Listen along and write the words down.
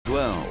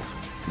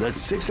12. The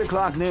 6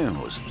 o'clock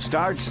news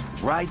starts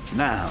right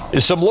now.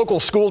 Some local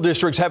school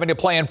districts having to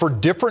plan for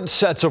different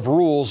sets of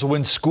rules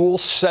when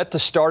school's set to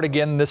start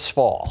again this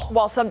fall.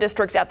 While some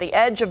districts at the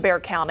edge of Bexar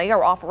County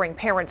are offering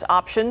parents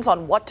options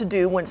on what to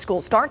do when school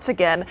starts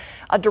again,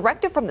 a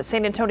directive from the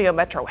San Antonio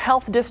Metro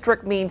Health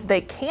District means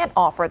they can't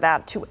offer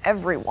that to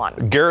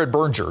everyone. Garrett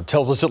Berger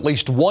tells us at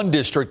least one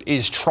district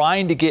is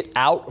trying to get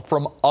out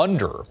from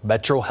under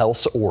Metro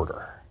Health's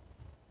order.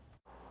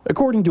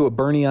 According to a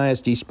Bernie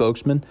ISD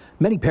spokesman,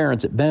 many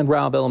parents at Van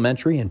Raub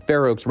Elementary and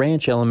Fair Oaks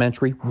Ranch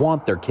Elementary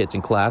want their kids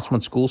in class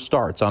when school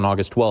starts on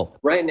August 12th.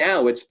 Right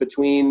now, it's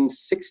between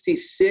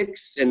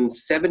 66 and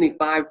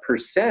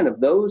 75%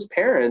 of those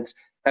parents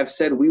have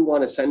said we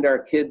want to send our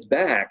kids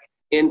back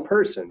in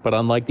person. But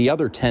unlike the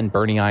other 10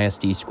 Bernie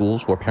ISD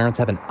schools where parents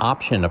have an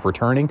option of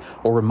returning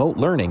or remote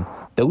learning,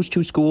 those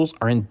two schools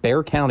are in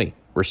Bexar County,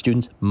 where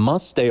students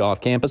must stay off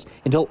campus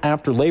until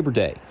after Labor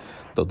Day.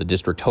 Though the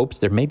district hopes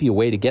there may be a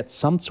way to get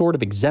some sort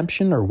of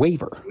exemption or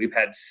waiver. We've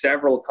had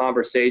several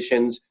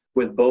conversations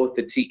with both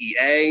the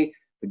TEA,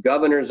 the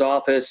governor's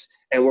office,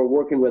 and we're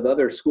working with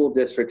other school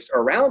districts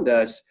around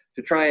us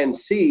to try and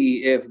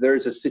see if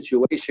there's a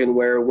situation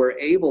where we're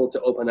able to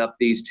open up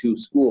these two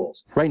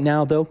schools. Right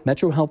now, though,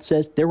 Metro Health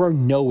says there are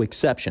no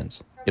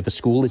exceptions. If a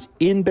school is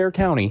in Bexar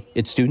County,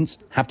 its students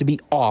have to be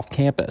off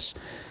campus.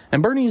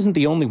 And Bernie isn't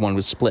the only one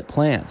with split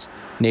plans.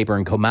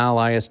 Neighboring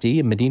Comal ISD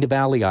and Medina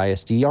Valley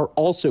ISD are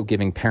also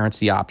giving parents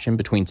the option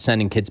between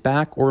sending kids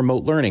back or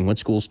remote learning when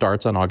school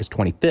starts on August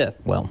 25th.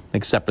 Well,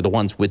 except for the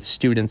ones with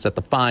students at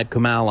the 5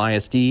 Comal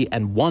ISD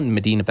and 1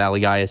 Medina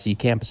Valley ISD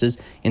campuses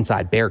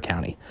inside Bexar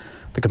County.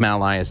 The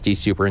Comal ISD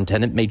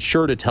superintendent made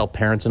sure to tell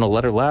parents in a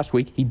letter last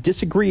week he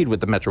disagreed with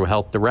the Metro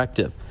Health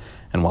directive.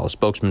 And while a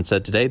spokesman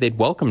said today they'd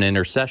welcome an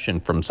intercession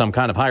from some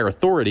kind of higher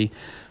authority,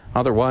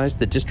 otherwise,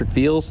 the district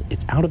feels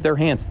it's out of their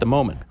hands at the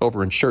moment.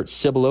 Over in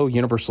Schertz-Cibolo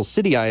Universal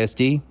City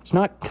ISD, it's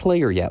not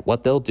clear yet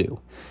what they'll do.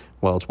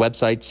 While its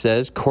website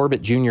says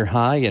Corbett Junior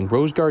High and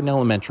Rose Garden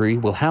Elementary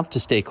will have to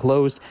stay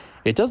closed,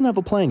 it doesn't have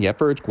a plan yet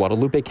for its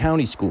Guadalupe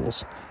County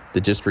schools.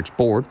 The district's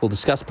board will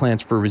discuss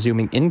plans for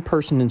resuming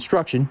in-person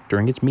instruction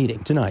during its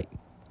meeting tonight.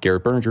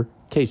 Garrett Berger,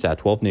 KSAT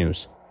 12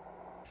 News.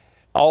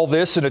 All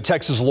this and a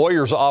Texas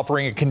lawyer is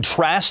offering a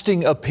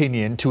contrasting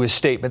opinion to a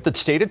statement that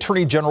State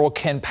Attorney General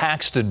Ken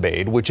Paxton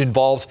made, which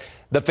involves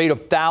the fate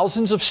of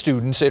thousands of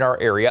students in our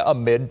area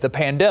amid the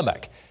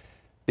pandemic.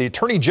 The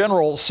Attorney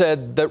General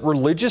said that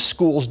religious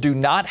schools do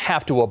not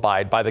have to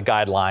abide by the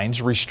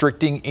guidelines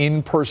restricting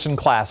in-person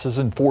classes,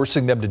 and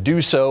forcing them to do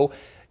so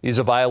is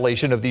a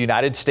violation of the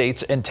United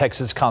States and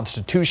Texas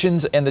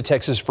constitutions and the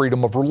Texas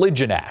Freedom of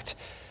Religion Act.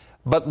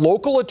 But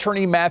local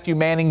attorney Matthew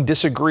Manning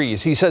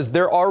disagrees. He says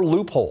there are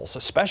loopholes,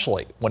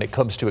 especially when it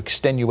comes to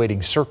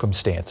extenuating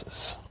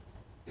circumstances.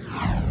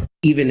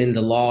 Even in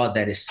the law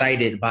that is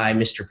cited by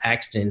Mr.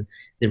 Paxton,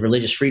 the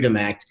Religious Freedom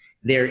Act,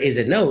 there is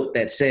a note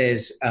that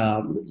says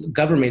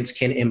governments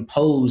can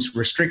impose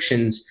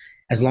restrictions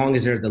as long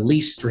as they're the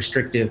least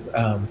restrictive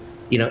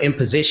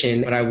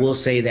imposition. But I will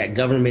say that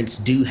governments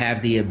do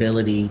have the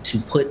ability to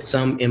put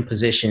some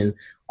imposition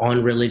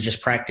on religious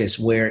practice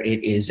where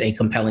it is a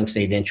compelling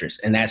state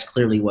interest. And that's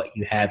clearly what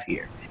you have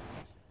here.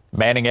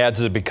 Manning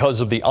adds that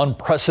because of the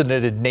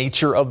unprecedented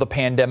nature of the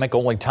pandemic,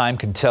 only time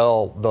can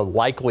tell the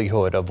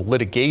likelihood of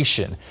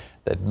litigation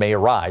that may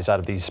arise out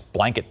of these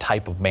blanket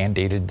type of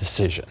mandated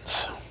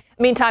decisions.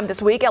 Meantime,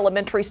 this week,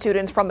 elementary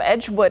students from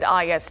Edgewood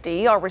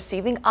ISD are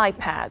receiving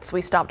iPads.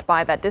 We stopped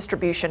by that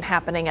distribution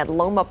happening at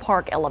Loma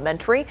Park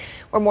Elementary,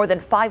 where more than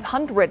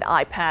 500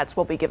 iPads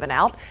will be given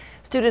out.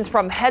 Students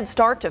from Head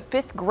Start to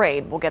 5th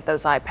grade will get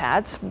those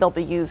iPads. They'll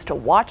be used to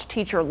watch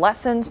teacher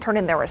lessons, turn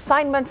in their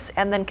assignments,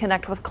 and then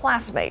connect with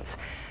classmates.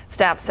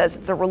 Staff says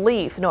it's a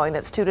relief knowing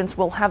that students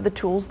will have the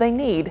tools they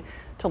need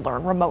to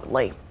learn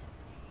remotely.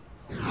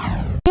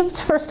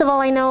 First of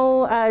all, I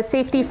know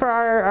safety for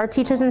our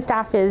teachers and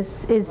staff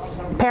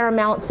is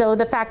paramount. So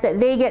the fact that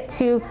they get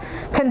to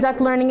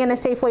conduct learning in a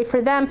safe way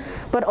for them,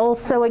 but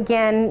also,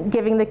 again,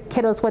 giving the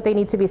kiddos what they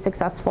need to be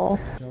successful.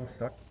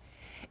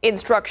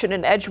 Instruction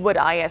in Edgewood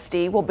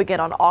ISD will begin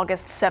on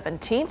August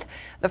 17th.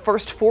 The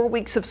first 4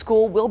 weeks of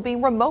school will be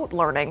remote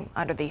learning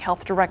under the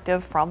health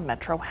directive from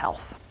Metro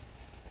Health.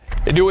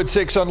 New at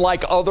 6,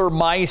 unlike other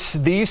mice,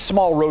 these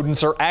small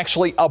rodents are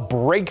actually a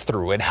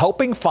breakthrough in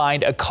helping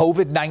find a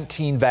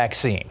COVID-19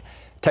 vaccine.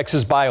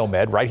 Texas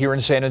Biomed, right here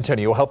in San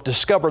Antonio, helped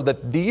discover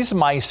that these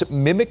mice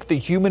mimic the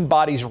human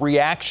body's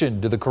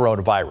reaction to the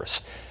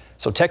coronavirus.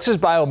 So Texas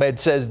Biomed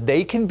says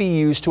they can be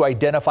used to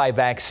identify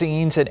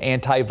vaccines and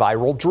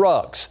antiviral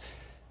drugs.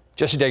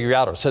 Jesse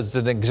Deguiado says it's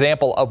an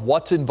example of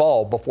what's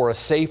involved before a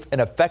safe and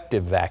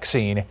effective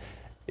vaccine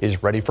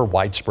is ready for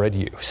widespread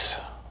use.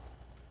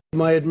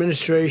 My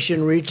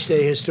administration reached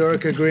a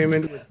historic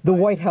agreement. The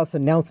White House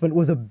announcement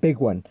was a big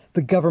one.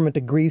 The government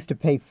agrees to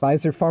pay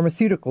Pfizer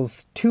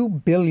Pharmaceuticals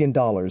 $2 billion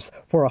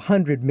for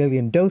 100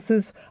 million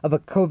doses of a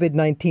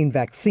COVID-19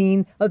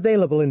 vaccine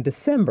available in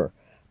December.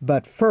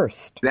 But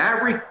first,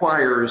 that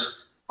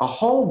requires a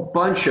whole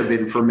bunch of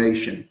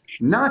information,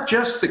 not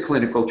just the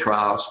clinical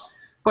trials,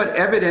 but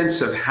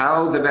evidence of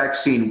how the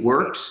vaccine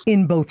works.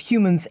 In both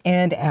humans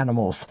and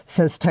animals,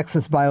 says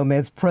Texas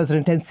Biomed's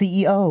president and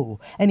CEO.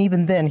 And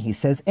even then, he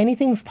says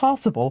anything's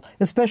possible,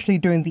 especially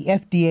during the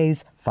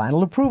FDA's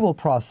final approval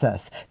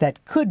process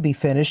that could be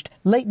finished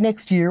late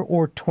next year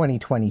or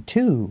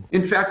 2022.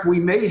 In fact, we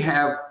may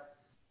have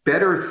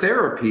better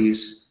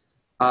therapies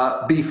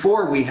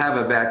before we have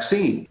a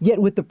vaccine. Yet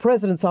with the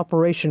president's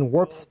Operation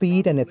Warp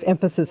Speed and its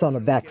emphasis on a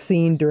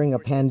vaccine during a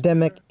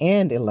pandemic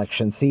and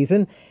election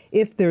season,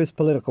 if there's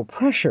political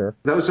pressure,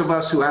 those of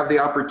us who have the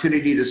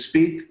opportunity to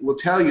speak will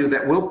tell you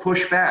that we'll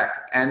push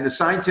back, and the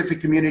scientific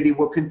community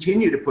will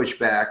continue to push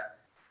back,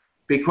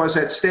 because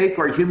at stake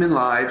are human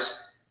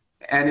lives,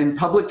 and in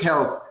public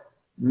health,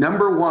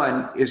 number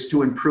one is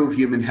to improve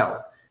human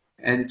health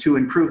and to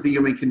improve the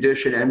human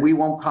condition, and we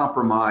won't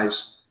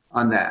compromise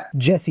on that.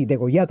 Jesse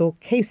Degollado,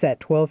 KSAT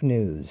 12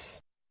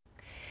 News.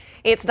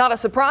 It's not a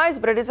surprise,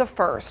 but it is a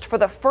first. For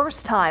the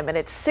first time in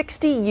its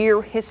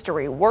 60-year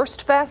history,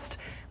 Worst Fest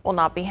will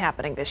not be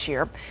happening this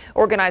year.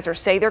 Organizers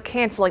say they're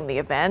canceling the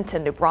event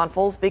in New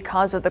Braunfels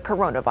because of the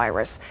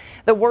coronavirus.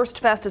 The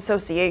Worst Fest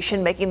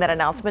Association making that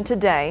announcement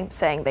today,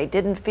 saying they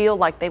didn't feel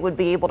like they would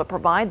be able to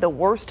provide the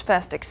Worst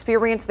Fest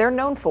experience they're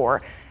known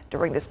for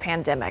during this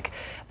pandemic.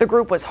 The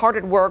group was hard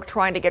at work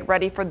trying to get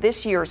ready for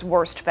this year's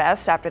Worst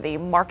Fest after the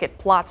Market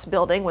Plots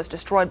building was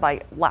destroyed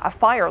by a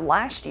fire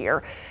last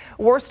year.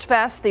 Worst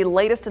Fest, the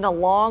latest in a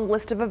long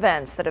list of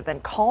events that have been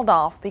called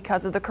off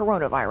because of the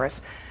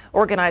coronavirus.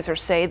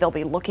 Organizers say they'll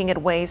be looking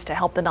at ways to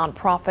help the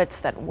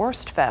nonprofits that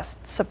Worst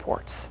Fest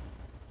supports.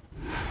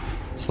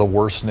 It's the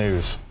worst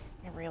news.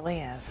 It really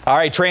is. All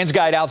right,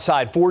 TransGuide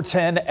outside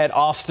 410 at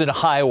Austin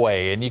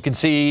Highway, and you can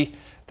see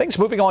things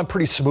moving on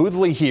pretty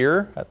smoothly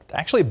here.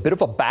 Actually, a bit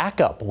of a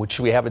backup, which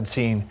we haven't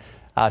seen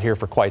out here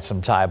for quite some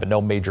time, but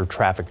no major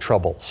traffic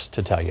troubles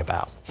to tell you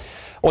about.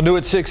 Well, new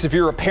at 6, if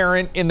you're a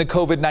parent in the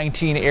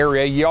COVID-19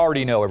 area, you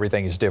already know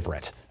everything is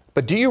different.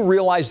 But do you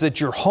realize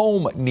that your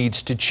home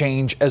needs to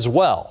change as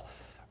well?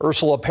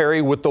 Ursula Perry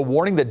with the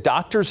warning that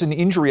doctors and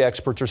injury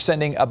experts are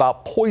sending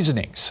about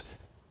poisonings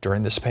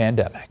during this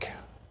pandemic.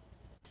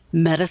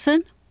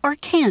 Medicine or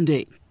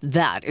candy?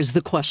 That is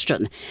the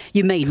question.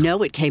 You may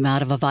know it came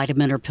out of a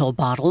vitamin or pill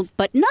bottle,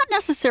 but not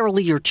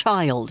necessarily your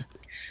child.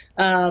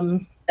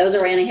 Those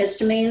are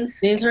antihistamines?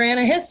 These are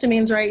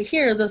antihistamines right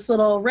here, this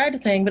little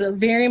red thing, but it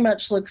very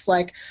much looks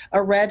like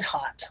a Red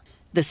Hot.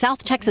 The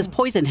South Texas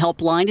Poison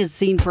Helpline has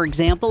seen, for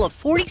example, a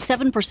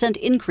 47%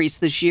 increase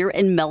this year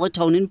in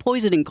melatonin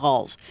poisoning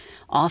calls.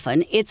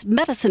 Often, it's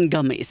medicine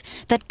gummies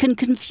that can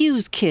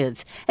confuse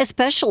kids,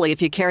 especially if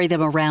you carry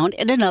them around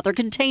in another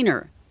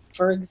container.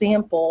 For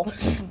example,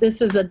 this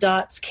is a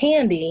Dots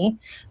candy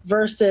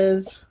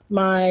versus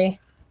my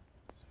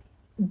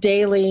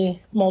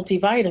daily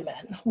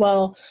multivitamin.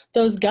 Well,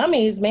 those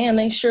gummies, man,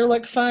 they sure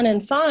look fun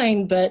and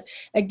fine. But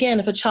again,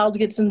 if a child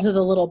gets into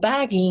the little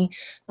baggie,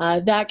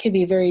 that could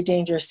be a very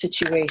dangerous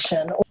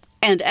situation.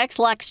 And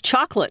X-Lax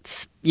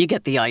chocolates. You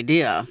get the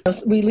idea.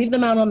 We leave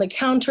them out on the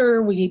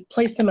counter. We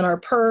place them in our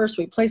purse.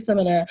 We place them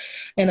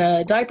in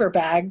a diaper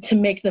bag to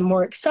make them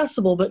more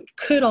accessible, but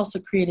could also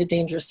create a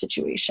dangerous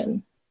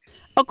situation.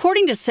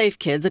 According to Safe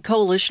Kids, a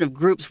coalition of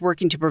groups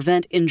working to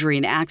prevent injury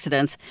and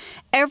accidents,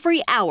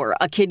 every hour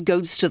a kid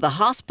goes to the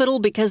hospital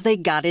because they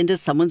got into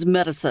someone's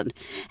medicine.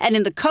 And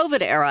in the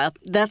COVID era,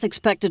 that's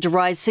expected to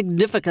rise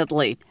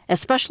significantly,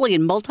 especially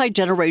in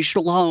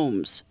multi-generational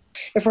homes.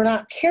 If we're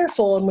not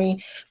careful and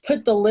we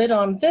put the lid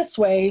on this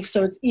way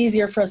so it's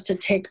easier for us to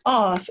take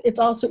off, it's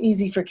also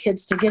easy for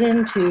kids to get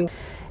into.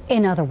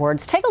 In other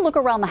words, take a look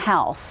around the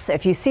house.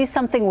 If you see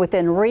something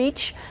within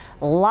reach,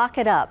 lock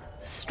it up.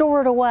 Store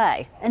it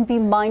away and be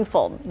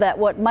mindful that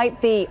what might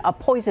be a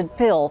poisoned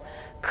pill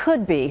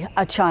could be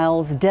a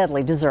child's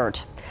deadly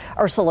dessert.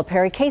 Ursula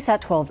Perry, KSAT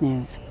 12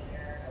 News.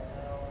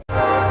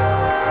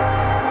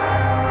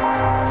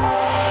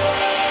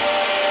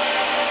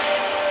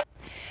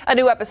 A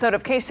new episode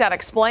of KSAT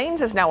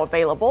Explains is now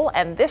available,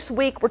 and this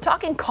week we're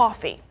talking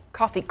coffee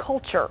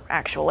culture,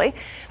 actually.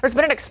 There's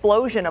been an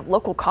explosion of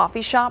local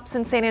coffee shops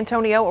in San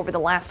Antonio over the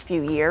last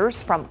few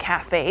years, from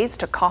cafes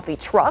to coffee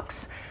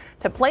trucks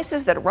to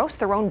places that roast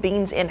their own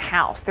beans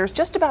in-house. There's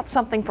just about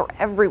something for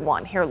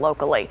everyone here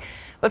locally.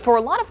 But for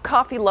a lot of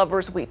coffee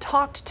lovers we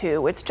talked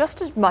to, it's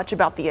just as much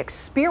about the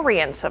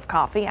experience of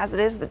coffee as it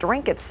is the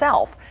drink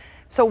itself.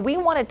 So we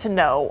wanted to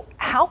know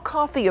how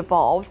coffee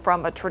evolved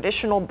from a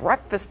traditional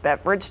breakfast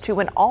beverage to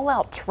an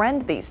all-out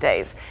trend these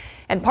days.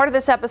 And part of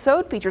this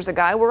episode features a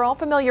guy we're all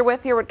familiar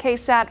with here at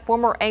KSAT,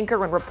 former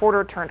anchor and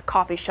reporter turned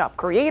coffee shop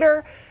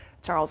creator,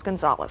 Charles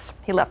Gonzalez.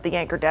 He left the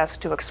anchor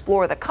desk to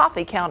explore the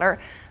coffee counter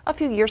a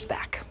few years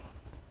back.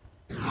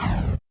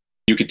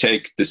 You could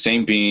take the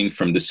same bean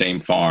from the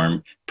same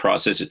farm,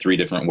 process it 3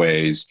 different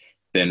ways,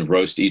 then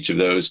roast each of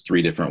those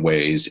 3 different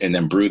ways, and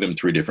then brew them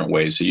 3 different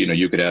ways. So,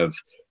 you could have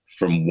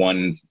from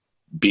one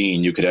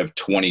bean, you could have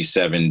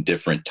 27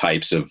 different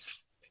types of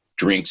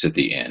drinks at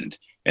the end.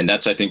 And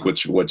that's, I think,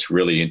 what's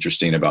really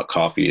interesting about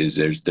coffee is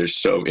it's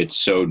so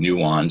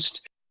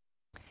nuanced.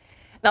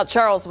 Now,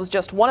 Charles was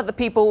just one of the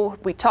people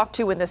we talked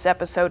to in this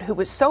episode who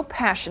was so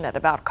passionate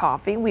about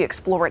coffee. We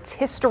explore its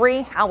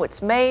history, how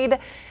it's made,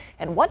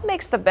 and what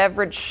makes the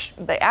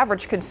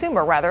average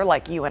consumer,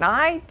 like you and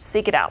I,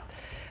 seek it out.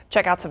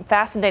 Check out some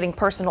fascinating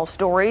personal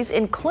stories,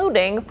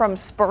 including from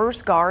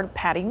Spurs guard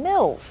Patty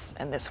Mills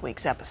in this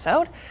week's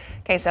episode.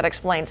 KSAT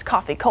Explains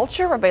Coffee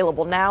Culture,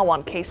 available now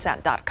on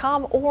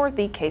KSAT.com or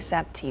the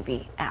KSAT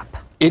TV app.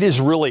 It is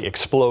really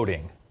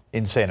exploding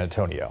in San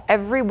Antonio.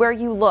 Everywhere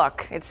you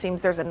look, it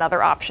seems there's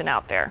another option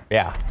out there.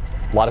 Yeah,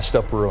 a lot of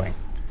stuff brewing.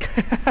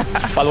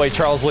 By the way,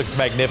 Charles looked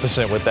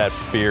magnificent with that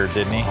beard,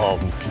 didn't he? Oh,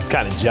 I'm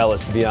kind of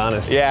jealous, to be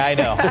honest. Yeah, I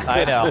know.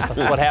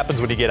 That's what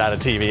happens when you get on a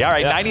TV. All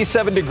right,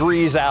 97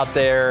 degrees out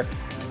there.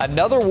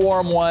 Another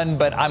warm one,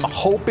 but I'm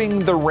hoping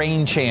the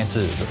rain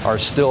chances are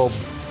still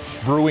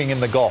brewing in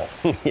the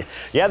Gulf.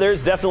 Yeah,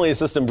 there's definitely a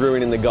system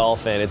brewing in the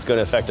Gulf, and it's going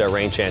to affect our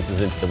rain chances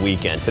into the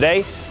weekend.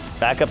 Today,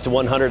 back up to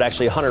 100,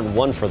 actually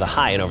 101 for the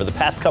high. And over the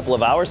past couple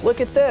of hours,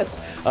 look at this.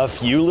 A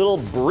few little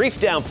brief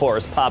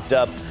downpours popped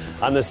up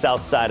on the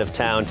south side of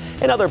town,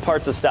 and other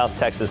parts of South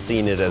Texas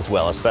seeing it as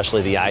well,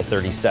 especially the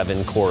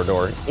I-37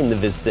 corridor in the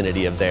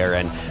vicinity of there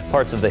and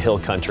parts of the hill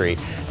country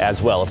as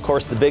well. Of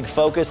course, the big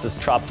focus is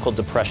Tropical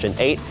Depression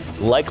 8,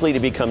 likely to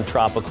become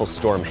Tropical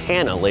Storm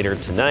Hannah later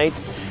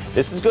tonight.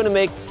 This is going to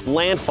make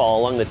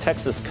landfall along the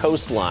Texas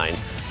coastline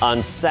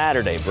on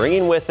Saturday,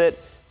 bringing with it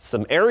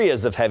some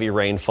areas of heavy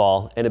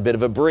rainfall and a bit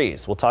of a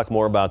breeze. We'll talk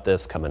more about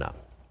this coming up.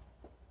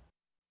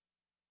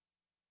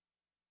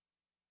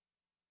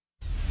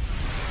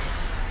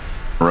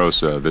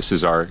 Rosa. This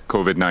is our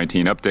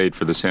COVID-19 update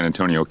for the San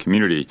Antonio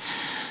community.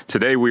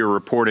 Today we are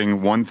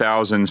reporting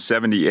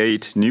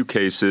 1,078 new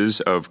cases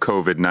of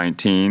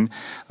COVID-19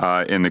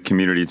 in the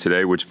community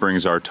today, which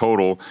brings our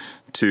total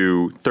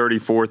to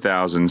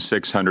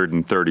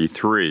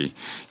 34,633.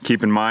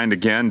 Keep in mind,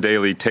 again,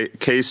 daily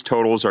case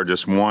totals are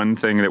just one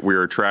thing that we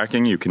are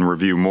tracking. You can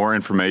review more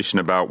information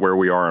about where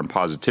we are on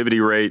positivity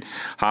rate,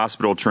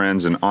 hospital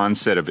trends, and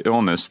onset of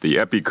illness, the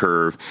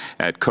EpiCurve,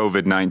 at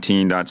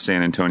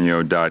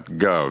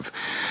covid19.sanantonio.gov.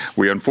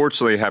 We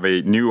unfortunately have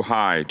a new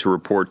high to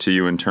report to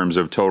you in terms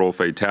of total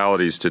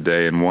fatalities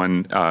today in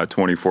one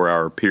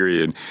 24-hour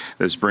period.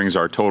 This brings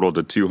our total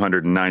to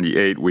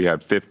 298. We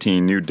have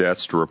 15 new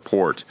deaths to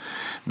report.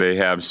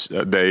 They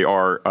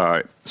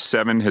are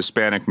 7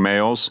 Hispanic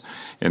males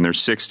in their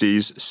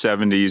 60s,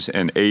 70s,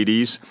 and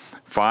 80s,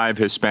 5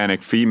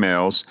 Hispanic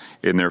females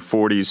in their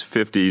 40s,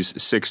 50s,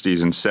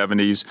 60s, and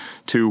 70s,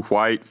 2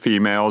 white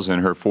females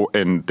in their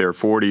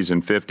 40s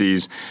and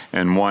 50s,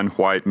 and 1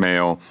 white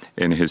male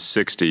in his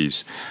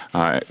 60s.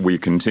 We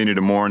continue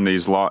to mourn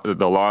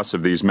the loss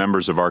of these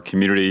members of our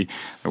community.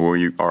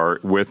 We are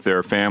with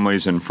their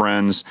families and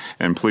friends,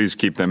 and please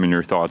keep them in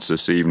your thoughts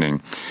this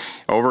evening.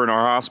 Over in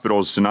our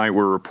hospitals tonight,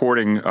 we're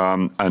reporting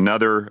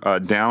another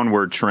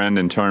downward trend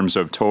in terms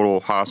of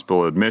total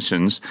hospital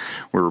admissions.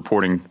 We're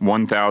reporting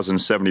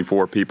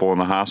 1,074 people in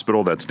the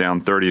hospital. That's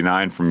down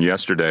 39 from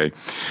yesterday.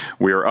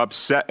 We are up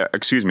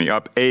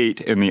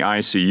 8 in the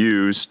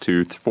ICUs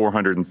to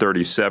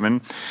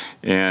 437,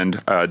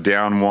 and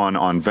down 1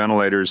 on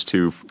ventilators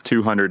to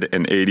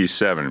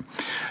 287.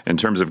 In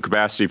terms of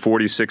capacity,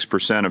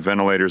 46% of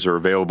ventilators are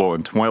available,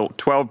 and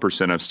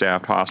 12% of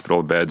staffed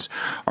hospital beds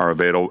are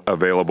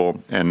available.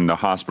 And the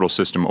hospital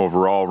system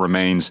overall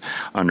remains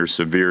under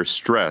severe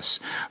stress.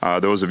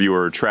 Those of you who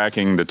are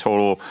tracking the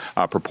total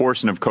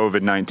proportion of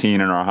COVID-19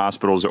 in our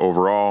hospitals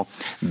overall,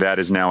 that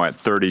is now at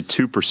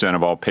 32%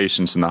 of all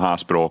patients in the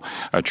hospital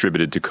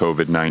attributed to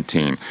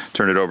COVID-19.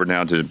 Turn it over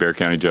now to Bexar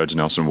County Judge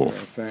Nelson Wolf.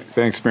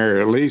 Thanks, Mayor.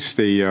 At least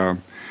the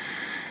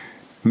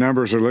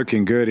numbers are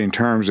looking good in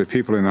terms of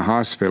people in the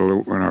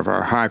hospital. One of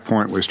our high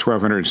point was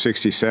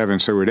 1,267,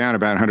 so we're down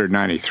about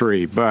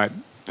 193, but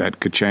that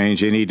could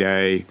change any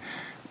day.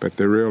 But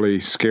the really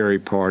scary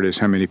part is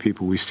how many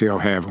people we still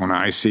have on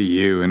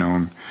ICU and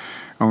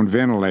on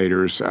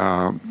ventilators.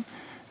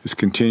 It's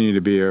continuing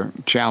to be a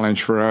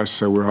challenge for us,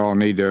 so we all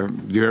need to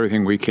do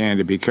everything we can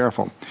to be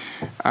careful.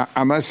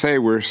 I must say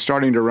we're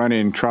starting to run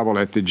in trouble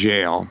at the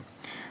jail.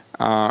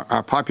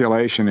 Our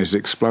population has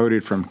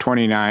exploded from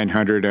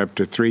 2,900 up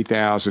to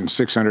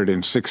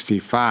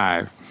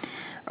 3,665.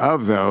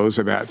 Of those,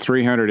 about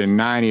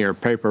 390 are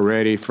paper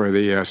ready for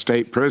the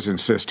state prison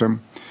system.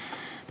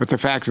 But the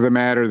fact of the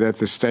matter that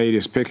the state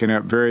is picking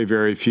up very,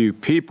 very few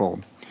people.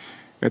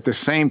 At the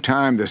same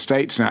time, the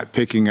state's not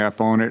picking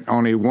up on it.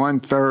 Only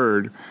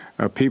 1/3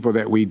 of people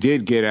that we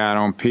did get out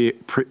on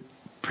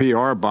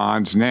PR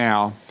bonds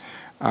now,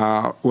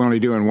 we're only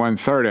doing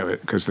 1/3 of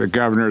it because the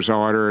governor's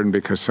order and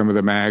because some of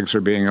the mags are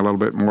being a little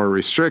bit more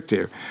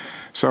restrictive.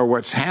 So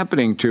what's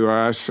happening to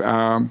us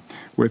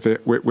with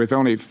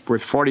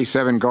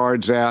 47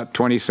 guards out,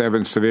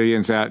 27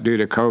 civilians out due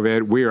to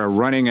COVID, we are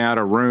running out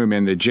of room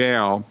in the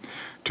jail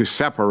to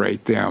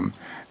separate them.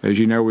 As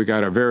you know, we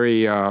got a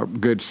very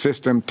good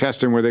system,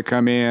 testing where they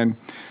come in,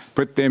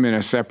 put them in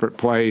a separate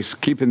place,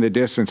 keeping the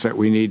distance that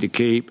we need to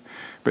keep.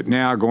 But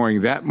now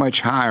going that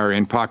much higher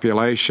in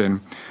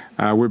population,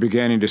 we're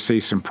beginning to see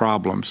some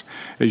problems.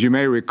 As you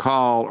may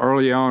recall,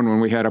 early on when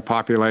we had a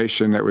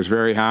population that was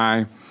very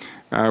high,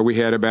 we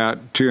had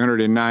about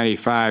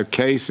 295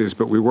 cases,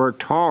 but we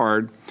worked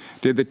hard,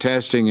 did the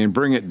testing, and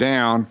bring it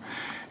down.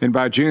 And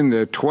by June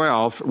the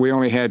 12th, we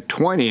only had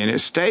 20, and it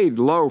stayed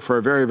low for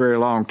a very, very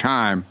long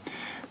time.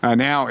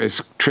 Now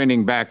it's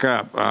trending back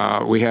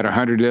up. We had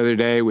 100 the other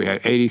day. We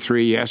had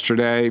 83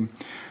 yesterday.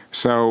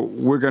 So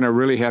we're going to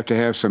really have to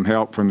have some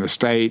help from the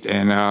state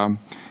and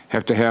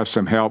have to have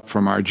some help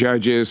from our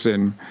judges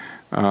and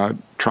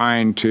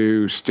trying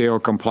to still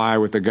comply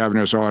with the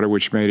governor's order,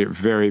 which made it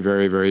very,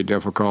 very, very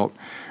difficult.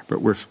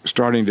 But we're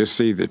starting to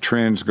see the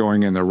trends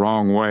going in the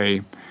wrong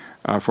way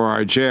for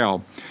our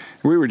jail.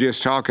 We were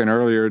just talking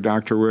earlier,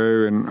 Dr.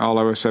 Wu and all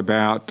of us,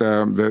 about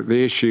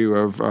the issue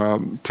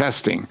of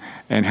testing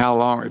and how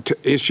long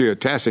issue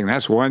of testing.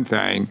 That's one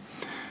thing.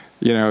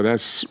 You know,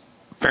 that's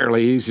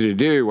fairly easy to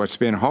do. What's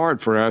been hard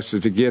for us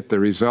is to get the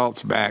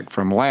results back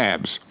from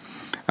labs.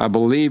 I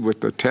believe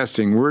with the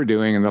testing we're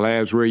doing and the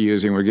labs we're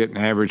using, we're getting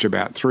average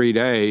about 3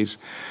 days.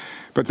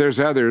 But there's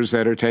others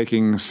that are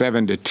taking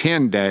 7 to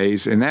 10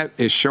 days, and that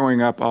is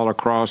showing up all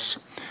across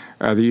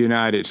the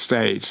United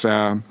States.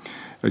 I'll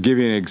give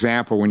you an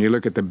example. When you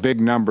look at the big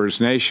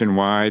numbers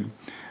nationwide,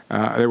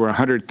 there were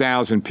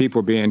 100,000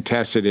 people being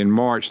tested in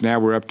March. Now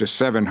we're up to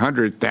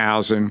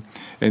 700,000,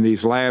 and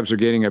these labs are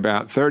getting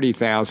about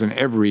 30,000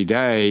 every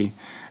day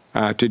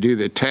to do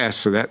the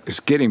test. So that is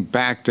getting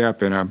backed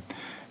up in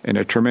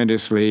a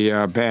tremendously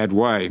bad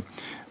way.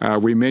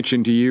 We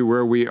mentioned to you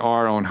where we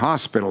are on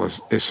hospitals.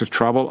 It's a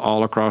trouble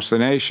all across the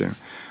nation.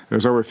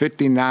 There's over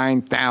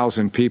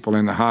 59,000 people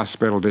in the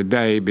hospital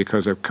today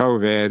because of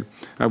COVID,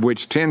 of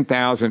which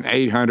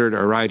 10,800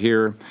 are right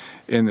here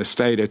in the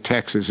state of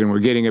Texas, and we're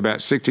getting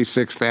about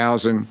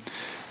 66,000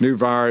 new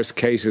virus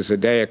cases a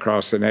day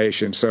across the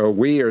nation. So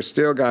we are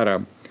still got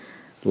a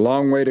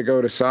long way to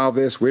go to solve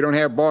this. We don't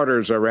have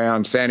borders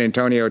around San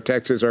Antonio,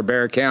 Texas, or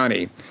Bexar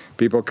County.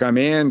 People come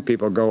in,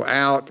 people go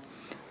out,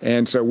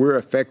 and so we're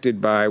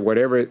affected by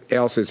whatever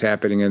else is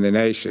happening in the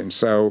nation.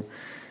 So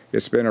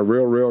it's been a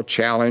real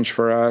challenge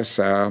for us.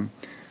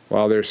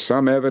 While there's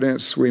some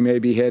evidence we may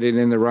be headed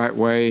in the right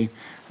way,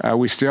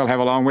 we still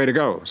have a long way to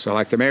go. So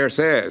like the mayor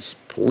says,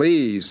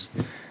 please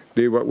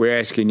do what we're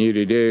asking you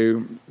to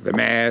do: the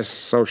mask,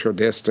 social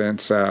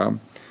distance,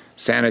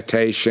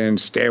 sanitation,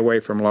 stay away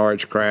from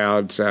large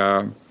crowds.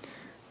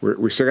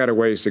 We still got a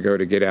ways to go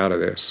to get out of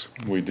this.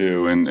 We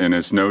do, and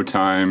it's no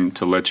time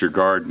to let your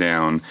guard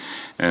down.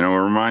 And I will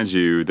remind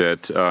you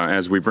that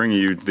as we bring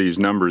you these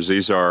numbers,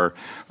 these are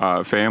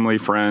family,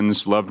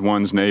 friends, loved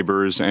ones,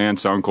 neighbors,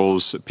 aunts,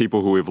 uncles,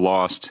 people who we've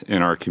lost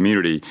in our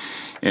community.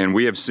 And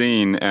we have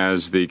seen,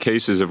 as the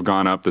cases have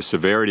gone up, the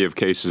severity of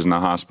cases in the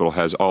hospital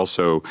has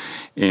also.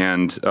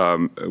 And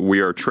we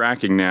are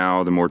tracking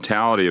now the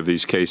mortality of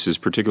these cases,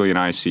 particularly in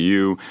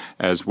ICU,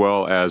 as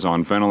well as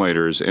on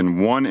ventilators.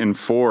 And 1 in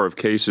 4 of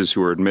cases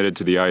who are admitted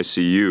to the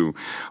ICU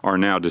are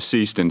now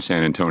deceased in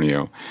San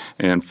Antonio.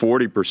 And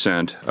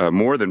 40%,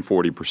 more than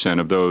 40%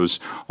 of those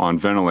on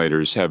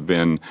ventilators have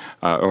been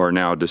or are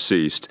now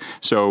deceased.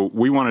 So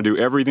we want to do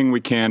everything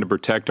we can to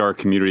protect our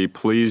community.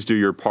 Please do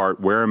your part.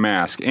 Wear a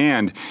mask.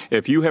 And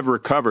if you have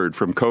recovered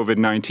from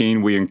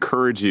COVID-19, we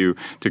encourage you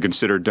to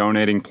consider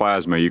donating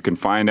plasma. You can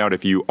find out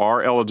if you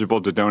are eligible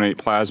to donate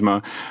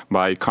plasma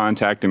by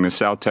contacting the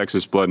South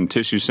Texas Blood and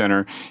Tissue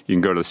Center. You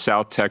can go to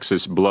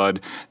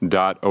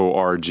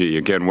southtexasblood.org.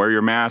 Again, wear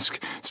your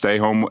mask, stay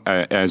home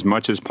as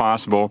much as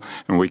possible,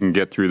 and we can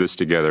get through this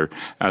together.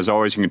 As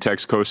always, you can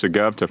text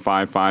KSAT to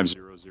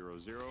 55000.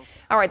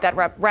 All right, that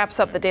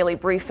wraps up the daily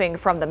briefing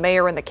from the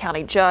mayor and the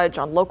county judge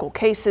on local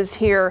cases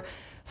here.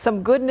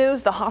 Some good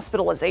news: the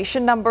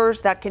hospitalization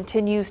numbers, that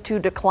continues to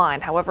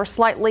decline. However,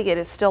 slightly, it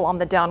is still on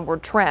the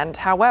downward trend.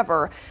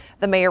 However,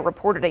 the mayor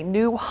reported a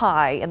new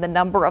high in the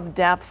number of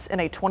deaths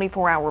in a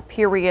 24-hour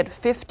period.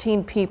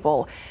 15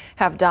 people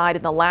have died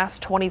in the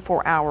last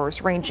 24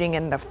 hours, ranging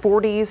in the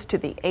 40s to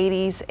the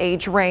 80s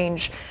age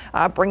range,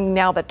 bringing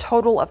now the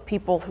total of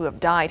people who have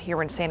died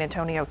here in San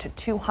Antonio to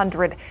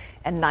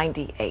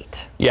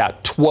 298. Yeah,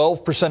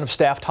 12% of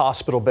staffed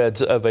hospital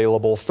beds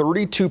available.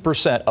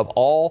 32% of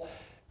all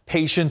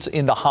patients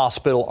in the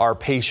hospital are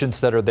patients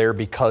that are there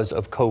because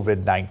of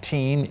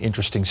COVID-19.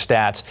 Interesting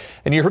stats.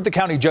 And you heard the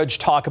county judge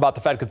talk about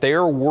the fact that they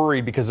are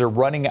worried because they're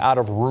running out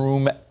of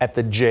room at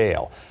the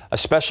jail,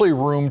 especially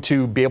room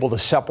to be able to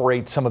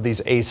separate some of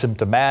these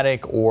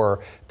asymptomatic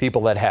or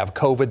people that have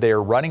COVID. They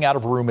are running out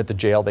of room at the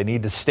jail. They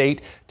need the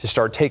state to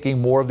start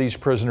taking more of these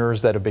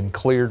prisoners that have been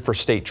cleared for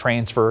state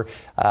transfer.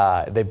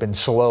 They've been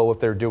slow if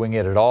they're doing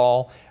it at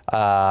all.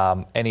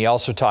 And he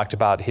also talked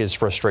about his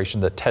frustration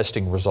that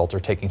testing results are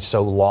taking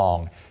so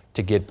long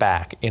to get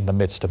back in the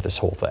midst of this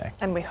whole thing.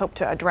 And we hope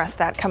to address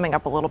that coming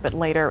up a little bit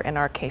later in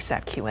our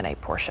KSAT Q&A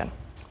portion.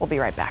 We'll be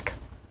right back.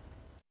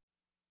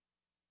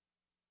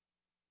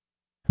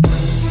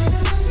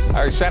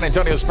 Our San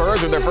Antonio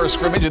Spurs with their first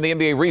scrimmage in the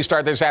NBA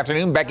restart this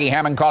afternoon. Becky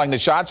Hammond calling the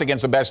shots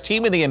against the best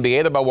team in the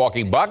NBA, the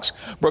Milwaukee Bucks.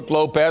 Brooke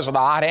Lopez with a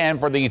hot hand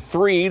for the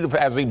three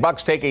as the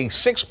Bucks take a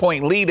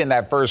 6-point lead in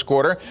that first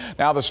quarter.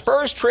 Now the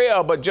Spurs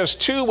trail, but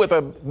just two with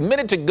a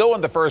minute to go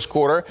in the first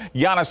quarter.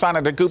 Giannis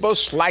Antetokounmpo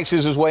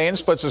slices his way in,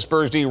 splits the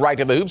Spurs D right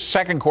to the hoops.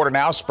 Second quarter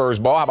now, Spurs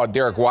ball. How about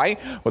Derek White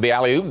with the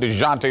alley-oop?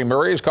 DeJounte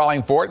Murray is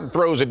calling for it and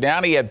throws it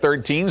down. He had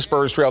 13.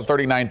 Spurs trail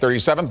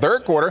 39-37.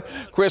 Third quarter,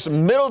 Chris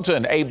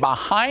Middleton, a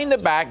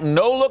behind-the-back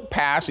no-look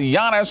pass.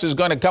 Giannis is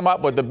going to come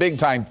up with the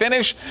big-time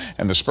finish,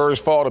 and the Spurs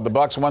fall to the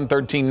Bucks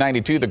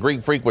 113-92. The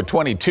Greek Freak with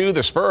 22.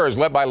 The Spurs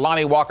led by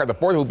Lonnie Walker IV,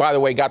 who, by the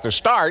way, got to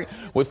start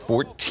with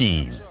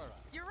 14.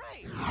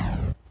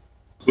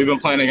 We've been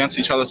playing against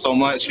each other so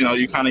much,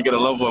 you kind of get a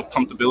level of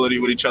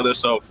comfortability with each other.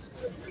 So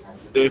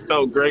it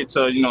felt great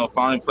to,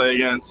 finally play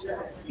against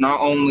not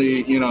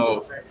only, an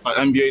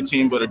NBA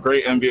team, but a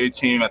great NBA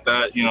team at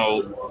that,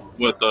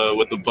 with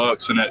the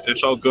Bucks. And it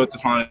felt good to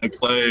finally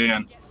play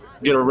and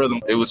get a rhythm.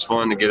 It was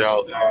fun to get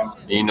out,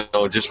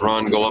 just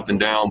run, go up and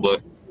down,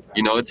 but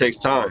it takes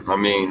time. I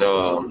mean,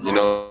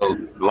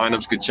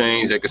 lineups could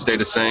change, they could stay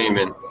the same,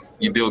 and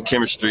you build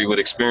chemistry with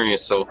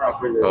experience. So,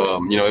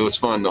 it was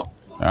fun though.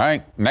 All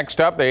right,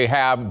 next up they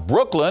have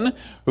Brooklyn,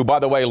 who, by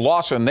the way,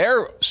 lost in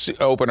their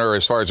opener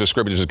as far as the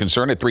scrimmage is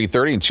concerned at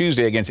 3:30, and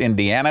Tuesday against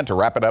Indiana to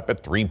wrap it up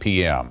at 3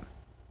 p.m.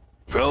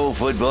 Pro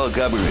football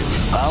coverage,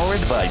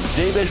 powered by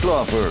Davis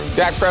Law Firm.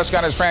 Dak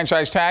Prescott has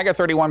franchise tag at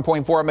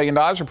 $31.4 million,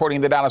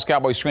 reporting the Dallas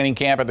Cowboys training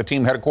camp at the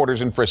team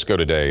headquarters in Frisco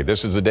today.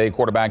 This is the day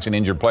quarterbacks and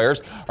injured players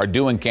are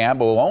due in camp,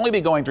 but will only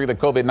be going through the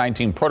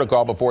COVID-19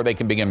 protocol before they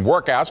can begin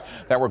workouts.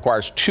 That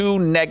requires 2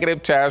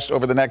 negative tests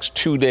over the next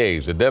 2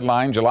 days. The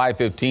deadline, July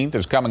 15th,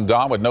 is come and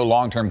gone with no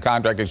long-term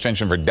contract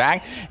extension for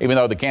Dak, even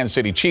though the Kansas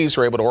City Chiefs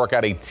are able to work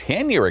out a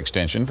 10-year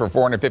extension for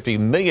 $450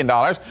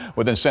 million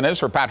with incentives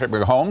for Patrick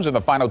Mahomes in the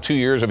final 2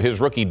 years of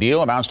his rookie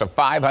deal amounts to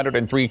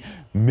 $503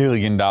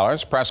 million.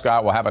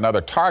 Prescott will have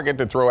another target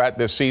to throw at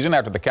this season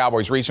after the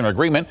Cowboys reach an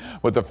agreement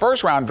with the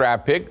first-round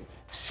draft pick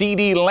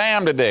CeeDee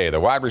Lamb today. The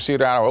wide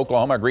receiver out of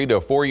Oklahoma agreed to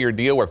a 4-year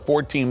deal worth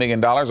 $14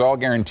 million, all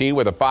guaranteed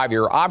with a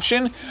 5-year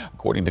option,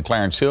 according to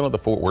Clarence Hill of the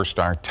Fort Worth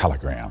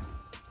Star-Telegram.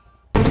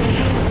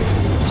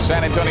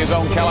 San Antonio's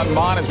own Kellen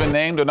Mond has been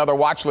named to another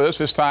watch list.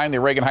 This time, the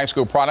Reagan High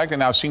School product and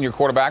now senior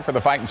quarterback for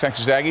the Fighting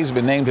Texas Aggies has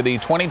been named to the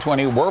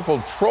 2020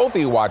 Werfel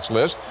Trophy watch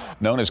list,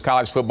 known as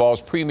college football's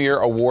premier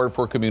award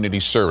for community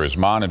service.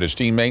 Mond and his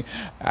teammate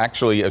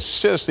actually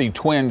assist the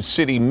Twin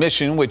City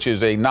Mission, which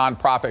is a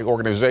nonprofit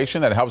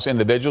organization that helps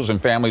individuals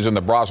and families in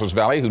the Brazos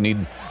Valley who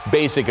need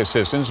basic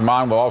assistance.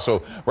 Mond will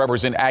also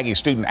represent Aggie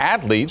student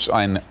athletes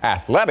on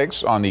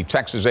athletics on the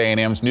Texas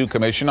A&M's new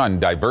Commission on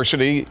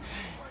Diversity,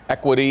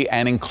 Equity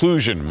and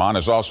Inclusion. Mond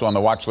is also on the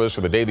watch list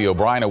for the Davey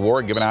O'Brien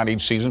Award, given out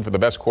each season for the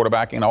best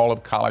quarterback in all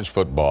of college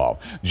football.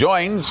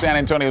 Joined San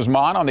Antonio's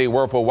Mond on the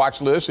Werfel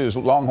watch list is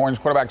Longhorns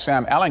quarterback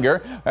Sam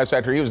Ehlinger. That's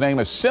after he was named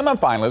a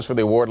semifinalist for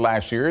the award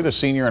last year. The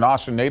senior and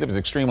Austin native is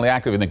extremely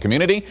active in the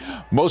community,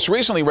 most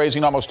recently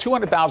raising almost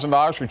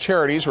 $200,000 for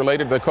charities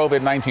related to the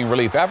COVID-19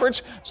 relief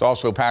efforts. He's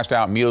also passed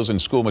out meals and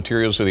school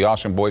materials to the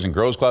Austin Boys and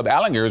Girls Club.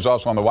 Ehlinger is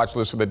also on the watch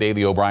list for the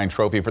Davey O'Brien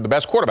Trophy for the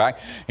best quarterback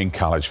in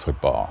college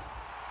football.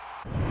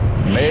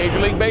 Major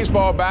League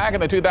Baseball back,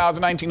 and the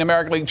 2019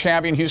 American League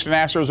champion Houston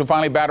Astros will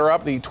finally batter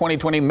up the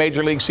 2020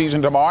 Major League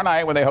season tomorrow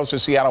night when they host the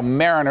Seattle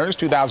Mariners.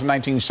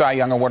 2019 Cy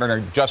Young Award winner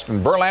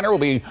Justin Verlander will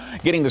be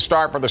getting the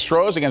start for the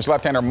Stros against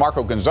left-hander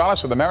Marco Gonzalez.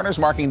 So the Mariners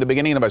marking the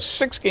beginning of a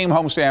 6-game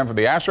homestand for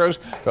the Astros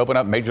to open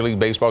up Major League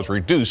Baseball's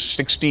reduced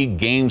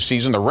 60-game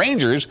season. The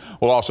Rangers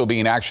will also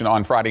be in action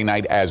on Friday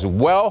night as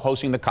well,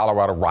 hosting the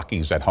Colorado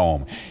Rockies at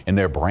home in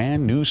their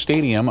brand new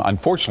stadium,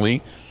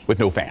 unfortunately, with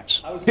no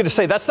fans. I was going to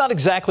say, that's not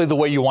exactly the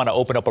way you want to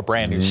open up a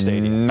brand new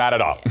stadium. Not at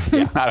all.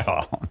 Yeah. Not at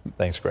all.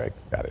 Thanks, Greg.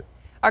 Got it.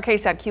 Our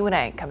KSAT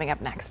Q&A coming up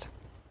next.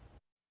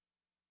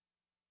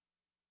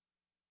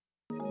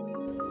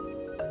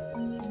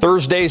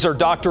 Thursdays are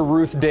Dr.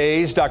 Ruth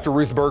days. Dr.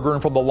 Ruth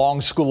Bergeron from the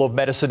Long School of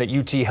Medicine at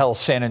UT Health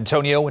San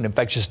Antonio, an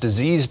infectious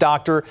disease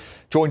doctor,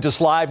 joins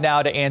us live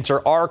now to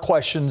answer our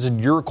questions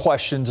and your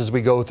questions as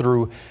we go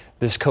through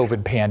this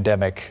COVID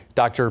pandemic.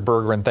 Dr.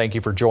 Bergeron, thank you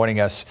for joining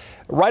us.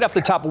 Right off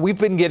the top, we've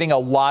been getting a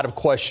lot of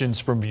questions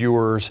from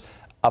viewers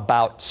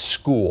about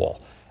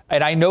school.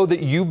 And I know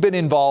that you've been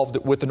involved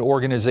with an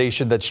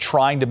organization that's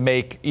trying to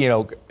make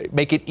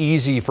it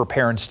easy for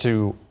parents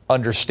to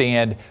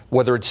understand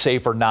whether it's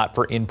safe or not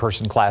for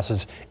in-person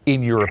classes,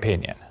 in your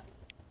opinion.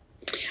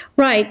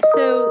 Right.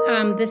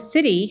 So the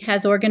city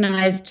has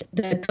organized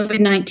the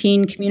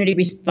COVID-19 Community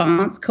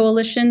Response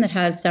Coalition that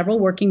has several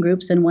working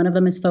groups, and one of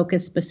them is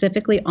focused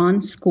specifically on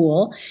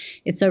school.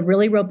 It's a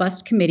really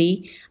robust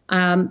committee,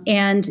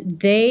 and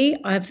they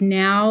have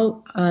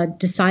now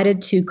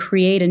decided to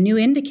create a new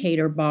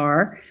indicator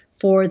bar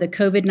for the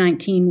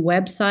COVID-19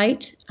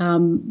 website.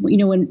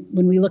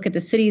 When we look at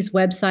the city's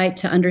website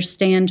to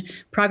understand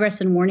progress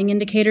and warning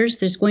indicators,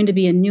 there's going to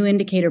be a new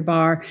indicator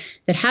bar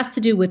that has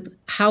to do with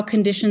how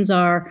conditions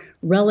are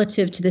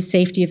relative to the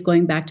safety of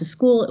going back to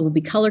school. It will be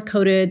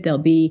color-coded. There'll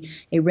be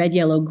a red,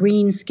 yellow,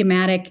 green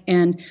schematic,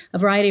 and a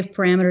variety of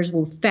parameters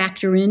will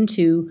factor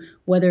into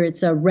whether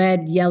it's a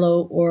red,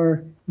 yellow,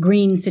 or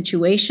green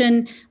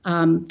situation,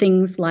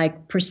 things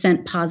like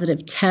percent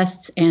positive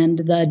tests and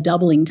the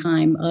doubling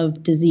time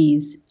of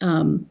disease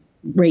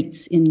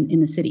rates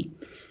in the city.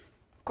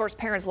 Of course,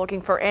 parents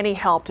looking for any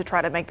help to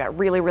try to make that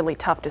really, really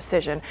tough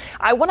decision.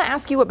 I want to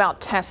ask you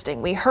about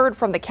testing. We heard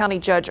from the county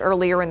judge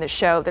earlier in the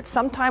show that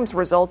sometimes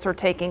results are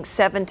taking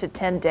 7 to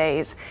 10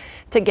 days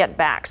to get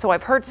back. So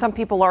I've heard some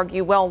people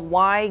argue, well,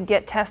 why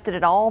get tested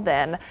at all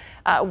then?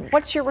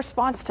 What's your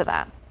response to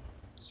that?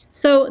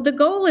 So the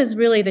goal is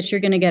really that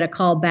you're going to get a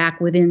call back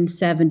within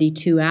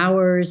 72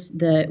 hours.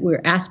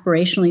 We're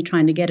aspirationally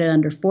trying to get it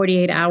under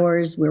 48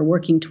 hours. We're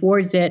working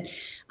towards it.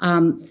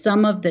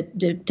 Some of the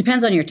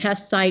depends on your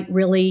test site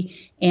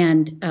really,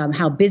 and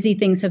how busy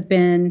things have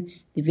been,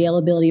 the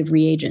availability of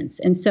reagents.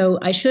 And so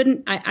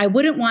I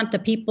wouldn't want the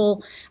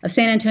people of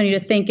San Antonio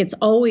to think it's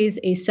always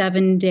a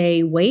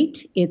 7-day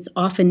wait. It's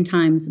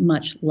oftentimes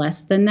much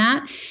less than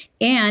that.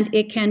 And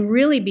it can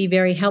really be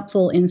very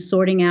helpful in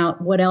sorting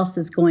out what else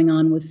is going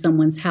on with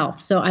someone's health.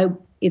 So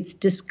it's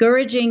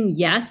discouraging,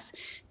 yes,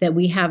 that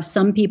we have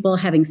some people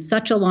having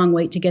such a long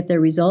wait to get their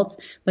results,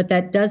 but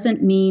that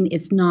doesn't mean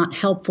it's not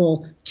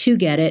helpful to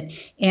get it.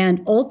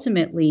 And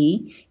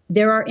ultimately,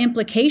 there are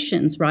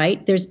implications,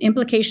 right? There's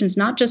implications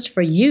not just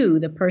for you,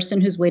 the person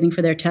who's waiting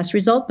for their test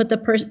result, but the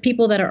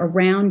people that are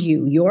around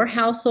you, your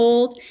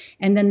household,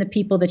 and then the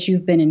people that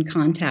you've been in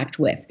contact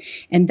with.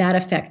 And that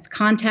affects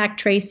contact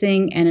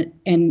tracing,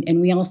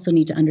 and we also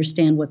need to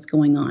understand what's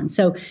going on.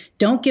 So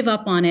don't give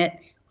up on it.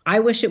 I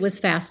wish it was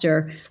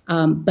faster,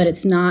 but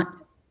it's not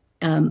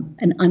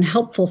an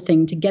unhelpful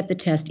thing to get the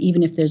test,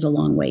 even if there's a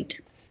long wait.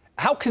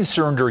 How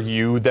concerned are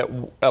you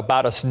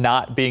about us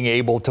not being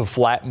able to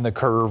flatten the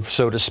curve,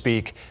 so to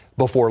speak,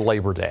 before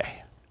Labor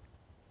Day?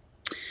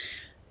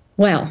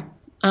 Well,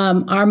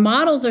 our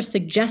models are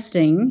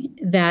suggesting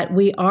that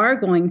we are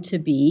going to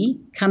be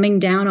coming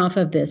down off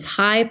of this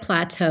high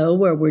plateau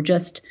where we're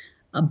just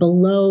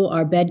below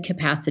our bed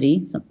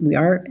capacity. So we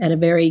are at a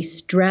very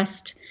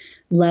stressed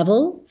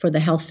level for the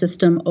health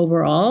system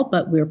overall,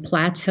 but we're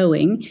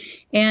plateauing.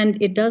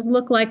 And it does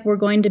look like we're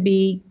going to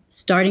be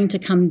starting to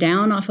come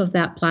down off of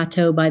that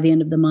plateau by the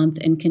end of the month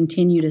and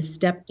continue to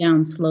step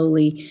down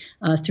slowly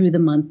through the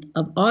month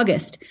of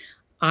August.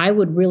 I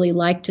would really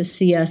like to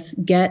see us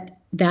get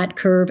that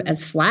curve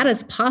as flat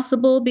as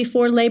possible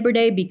before Labor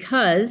Day,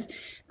 because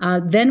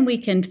then we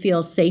can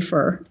feel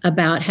safer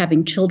about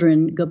having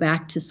children go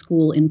back to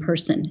school in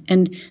person.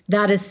 And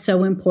that is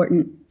so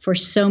important for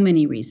so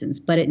many reasons,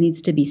 but it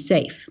needs to be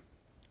safe.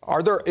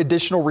 Are there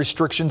additional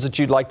restrictions that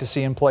you'd like to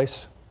see in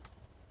place?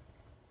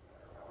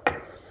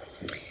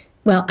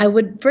 Well, I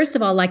would first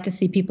of all like to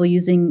see people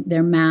using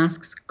their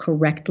masks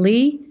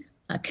correctly,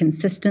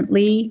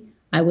 consistently.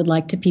 I would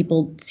like to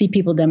see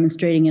people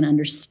demonstrating an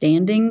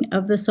understanding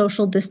of the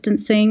social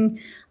distancing.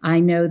 I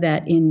know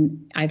that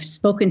I've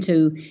spoken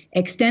to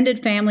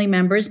extended family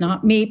members,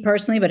 not me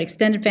personally, but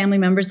extended family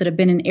members that have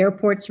been in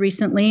airports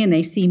recently, and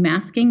they see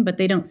masking, but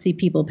they don't see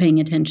people paying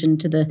attention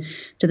to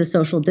the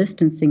social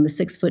distancing, the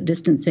 6-foot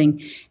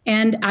distancing.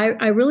 And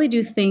I really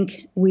do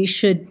think we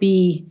should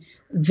be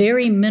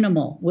very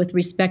minimal with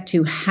respect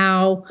to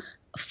how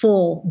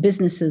full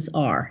businesses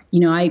are.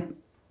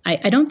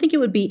 I don't think it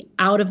would be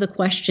out of the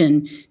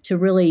question to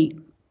really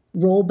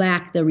roll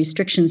back the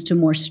restrictions to a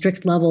more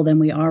strict level than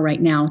we are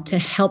right now to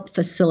help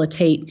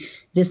facilitate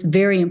this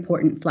very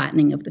important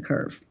flattening of the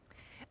curve.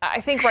 I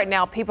think right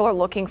now people are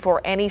looking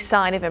for any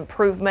sign of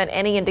improvement,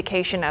 any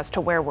indication as to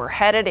where we're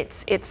headed.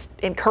 It's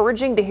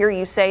encouraging to hear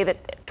you say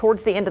that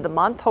towards the end of the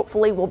month,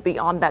 hopefully we'll be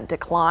on that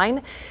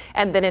decline,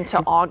 and then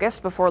into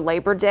August before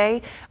Labor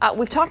Day.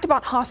 We've talked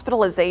about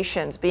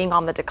hospitalizations being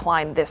on the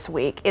decline this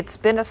week. It's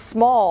been a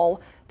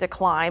small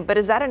decline, but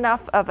is that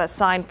enough of a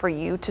sign for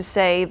you to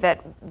say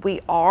that we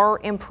are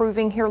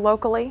improving here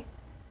locally?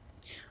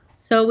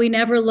 So we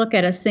never look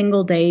at a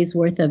single day's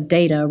worth of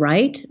data,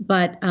 right?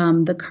 But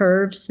the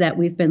curves that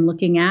we've been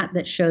looking at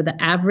that show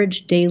the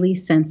average daily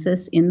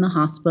census in the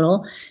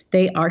hospital,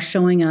 they are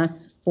showing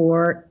us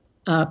for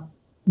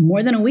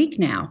more than a week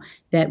now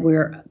that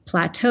we're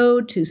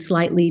plateaued to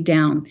slightly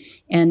down.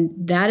 And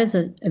that is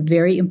a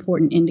very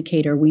important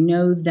indicator. We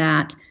know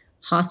that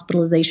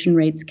hospitalization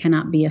rates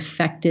cannot be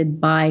affected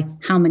by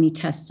how many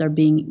tests are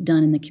being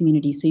done in the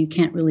community, so you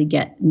can't really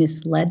get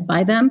misled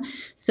by them.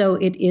 So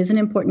it is an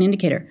important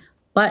indicator.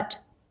 But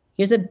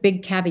here's a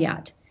big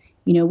caveat.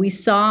 We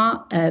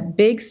saw a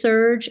big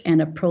surge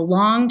and a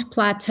prolonged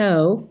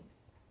plateau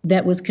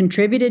that was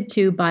contributed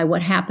to by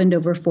what happened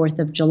over 4th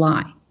of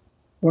July.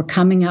 We're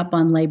coming up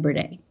on Labor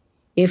Day.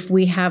 If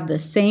we have the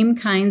same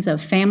kinds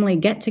of family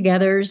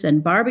get-togethers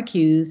and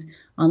barbecues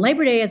on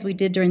Labor Day as we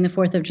did during the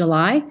 4th of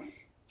July,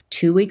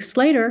 2 weeks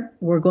later,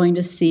 we're going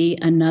to see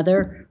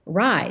another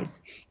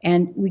rise.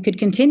 And we could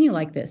continue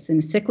like this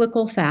in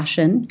cyclical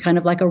fashion, kind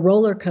of like a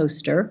roller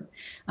coaster,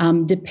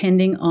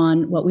 depending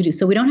on what we do.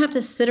 So we don't have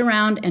to sit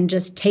around and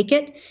just take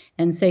it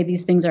and say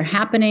these things are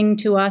happening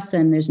to us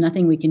and there's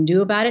nothing we can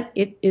do about it.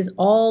 It is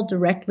all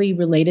directly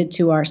related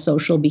to our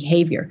social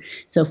behavior.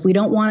 So if we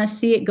don't want to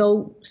see it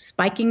go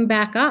spiking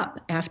back up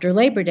after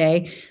Labor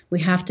Day,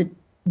 we have to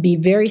be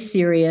very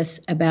serious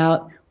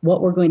about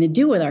what we're going to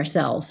do with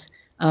ourselves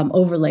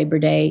over Labor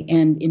Day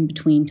and in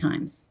between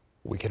times.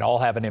 We can all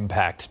have an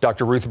impact.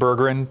 Dr. Ruth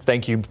Bergeron,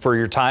 thank you for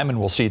your time, and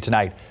we'll see you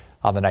tonight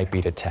on the Night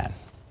Beat at 10.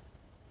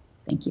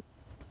 Thank you.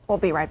 We'll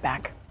be right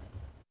back.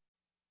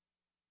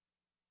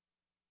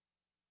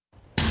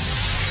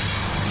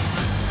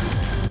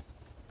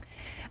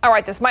 All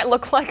right, this might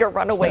look like a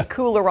runaway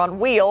cooler on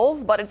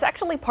wheels, but it's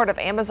actually part of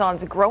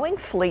Amazon's growing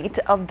fleet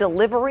of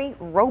delivery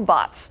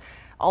robots,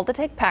 all to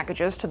take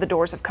packages to the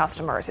doors of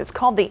customers. It's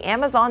called the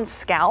Amazon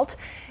Scout.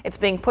 It's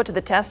being put to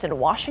the test in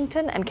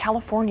Washington and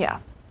California.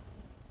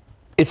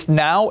 It's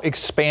now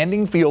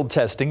expanding field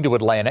testing to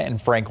Atlanta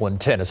and Franklin,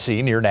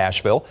 Tennessee, near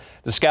Nashville.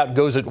 The Scout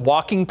goes at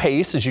walking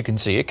pace, as you can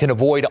see. It can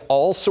avoid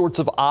all sorts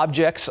of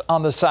objects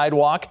on the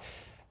sidewalk.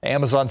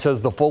 Amazon says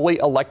the fully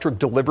electric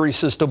delivery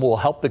system will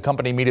help the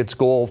company meet its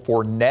goal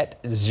for net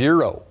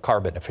zero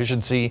carbon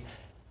efficiency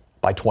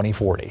by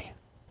 2040.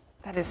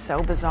 That is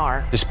so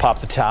bizarre. Just pop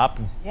the top.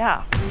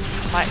 Yeah,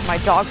 my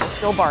dog will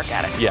still bark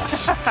at it.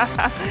 Yes.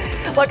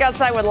 Look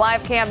outside with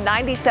live cam,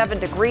 97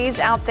 degrees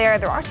out there.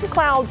 There are some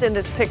clouds in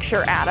this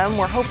picture, Adam.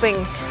 We're hoping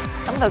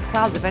some of those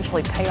clouds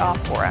eventually pay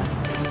off for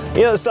us.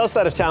 You know, the south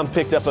side of town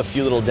picked up a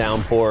few little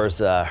downpours,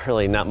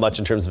 really not much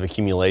in terms of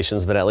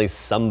accumulations, but at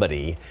least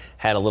somebody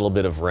had a little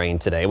bit of rain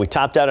today. We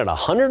topped out at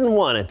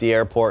 101 at the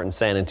airport in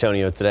San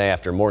Antonio today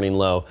after a morning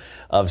low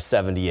of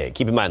 78.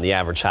 Keep in mind the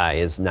average high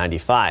is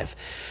 95.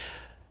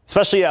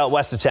 Especially out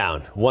west of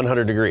town,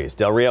 100 degrees.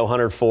 Del Rio,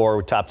 104.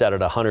 We topped out at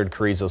 100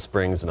 Carrizo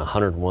Springs and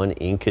 101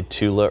 in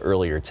Cotulla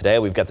earlier today.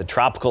 We've got the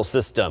tropical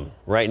system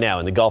right now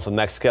in the Gulf of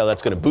Mexico.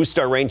 That's going to boost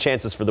our rain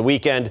chances for the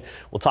weekend.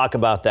 We'll talk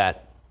about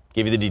that.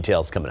 Give you the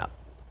details coming up.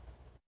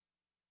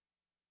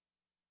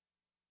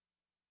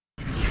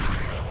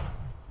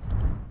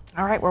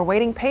 All right, we're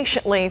waiting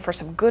patiently for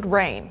some good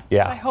rain.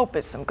 Yeah. I hope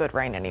it's some good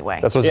rain anyway.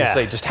 That's what I was going to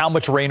say. Just how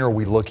much rain are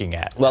we looking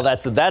at? Well,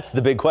 that's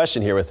the big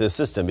question here with this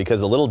system,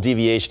 because a little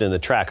deviation in the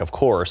track, of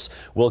course,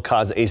 will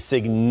cause a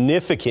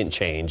significant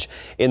change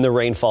in the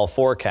rainfall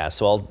forecast.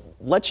 So I'll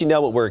let you know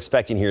what we're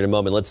expecting here in a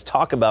moment. Let's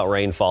talk about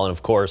rainfall and,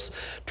 of course,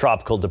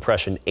 Tropical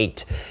Depression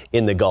 8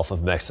 in the Gulf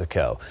of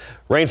Mexico.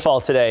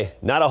 Rainfall today,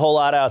 not a whole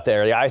lot out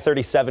there. The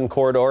I-37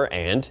 corridor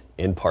and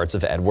in parts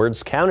of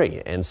Edwards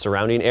County and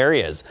surrounding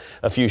areas.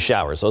 A few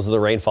showers. Those are the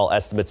rainfall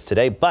estimates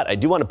today. But I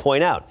do want to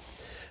point out,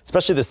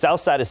 especially the south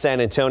side of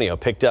San Antonio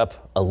picked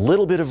up a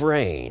little bit of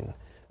rain.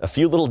 A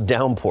few little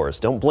downpours.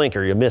 Don't blink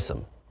or you miss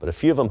them. But a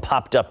few of them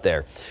popped up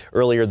there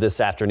earlier this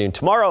afternoon.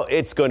 Tomorrow,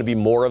 it's going to be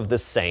more of the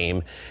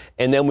same.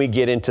 And then we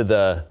get into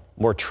the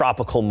more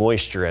tropical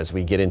moisture as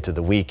we get into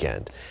the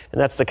weekend. And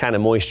that's the kind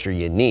of moisture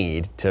you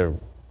need to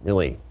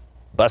really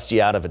bust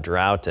you out of a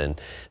drought and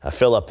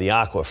fill up the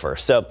aquifer.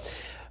 So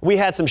we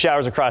had some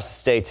showers across the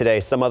state today.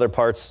 Some other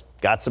parts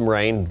got some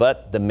rain,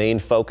 but the main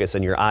focus,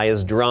 and your eye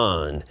is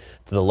drawn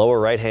to the lower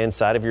right-hand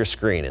side of your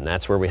screen, and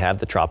that's where we have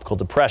the tropical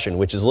depression,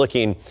 which is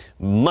looking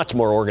much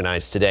more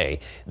organized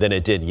today than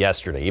it did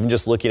yesterday. Even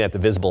just looking at the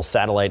visible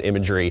satellite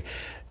imagery,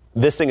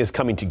 this thing is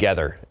coming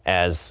together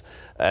as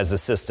a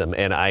system,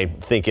 and I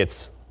think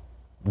it's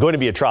going to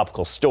be a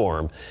tropical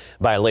storm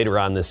by later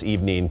on this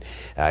evening,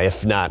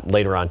 if not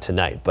later on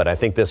tonight. But I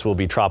think this will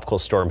be Tropical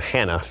Storm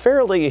Hannah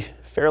fairly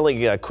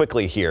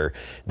quickly here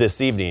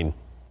this evening.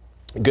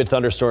 Good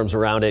thunderstorms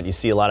around it. You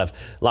see a lot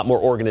more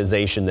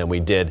organization than we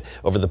did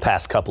over the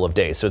past couple of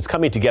days. So it's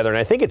coming together, and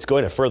I think it's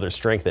going to further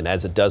strengthen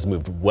as it does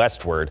move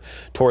westward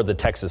toward the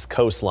Texas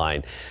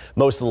coastline.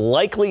 Most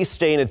likely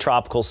stay in a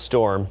tropical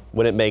storm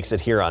when it makes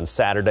it here on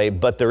Saturday,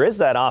 but there is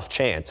that off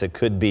chance it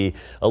could be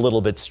a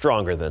little bit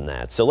stronger than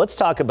that. So let's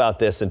talk about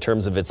this in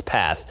terms of its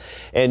path.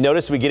 And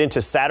notice we get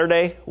into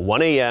Saturday,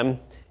 1 a.m.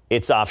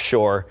 It's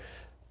offshore.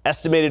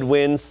 Estimated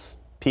winds,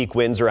 peak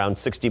winds around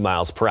 60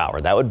 miles per hour.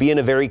 That would be in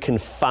a very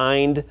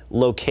confined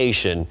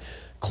location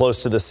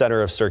close to the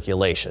center of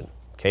circulation.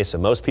 Okay, so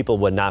most people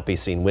would not be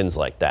seeing winds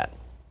like that.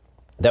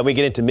 Then we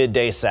get into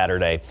midday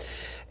Saturday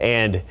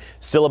and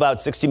still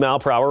about 60 mile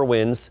per hour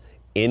winds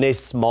in a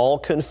small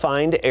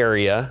confined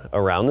area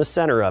around the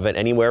center of it,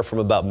 anywhere from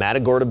about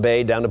Matagorda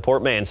Bay down to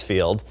Port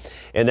Mansfield.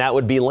 And that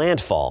would be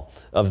landfall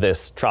of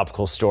this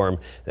tropical storm.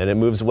 Then it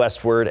moves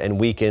westward and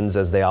weakens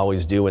as they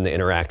always do when they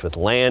interact with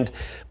land.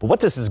 But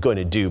what this is going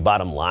to do,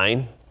 bottom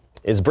line,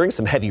 is bring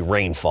some heavy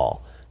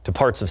rainfall to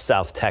parts of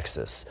South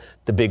Texas.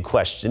 The big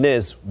question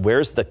is,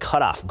 where's the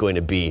cutoff going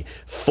to be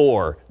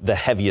for the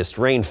heaviest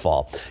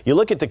rainfall? You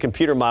look at the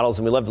computer models,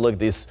 and we love to look at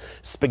these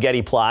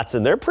spaghetti plots,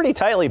 and they're pretty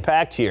tightly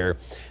packed here,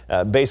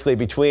 basically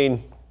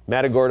between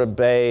Matagorda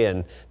Bay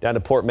and down to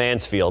Port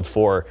Mansfield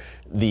for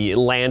the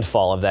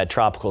landfall of that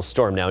tropical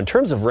storm. Now, in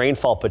terms of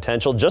rainfall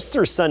potential, just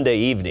through Sunday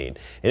evening,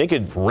 and it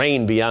could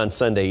rain beyond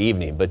Sunday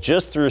evening, but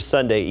just through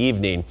Sunday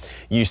evening,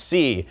 you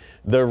see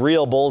the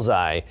real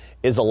bullseye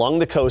is along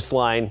the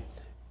coastline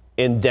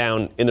and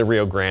down in the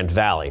Rio Grande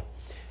Valley.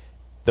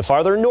 The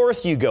farther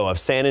north you go of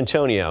San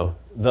Antonio,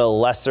 the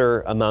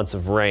lesser amounts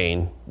of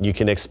rain you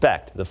can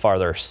expect. The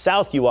farther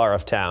south you are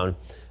of town,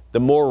 the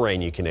more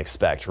rain you can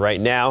expect. Right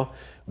now,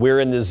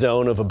 we're in the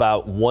zone of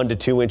about 1 to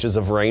 2 inches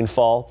of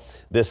rainfall.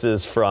 This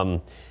is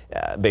from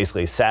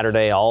basically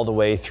Saturday all the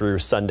way through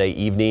Sunday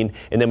evening.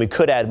 And then we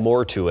could add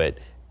more to it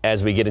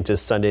as we get into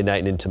Sunday night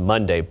and into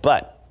Monday.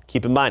 But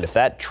keep in mind, if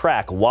that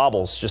track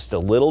wobbles just a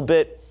little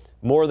bit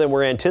more than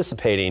we're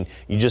anticipating,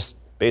 you just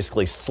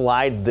basically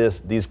slide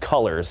these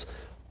colors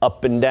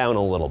up and down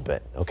a little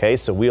bit. Okay,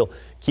 so we'll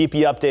keep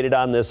you updated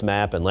on this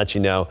map and let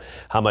you know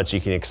how much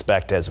you can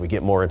expect as we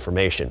get more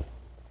information.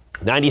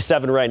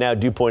 97 right now,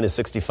 dew point is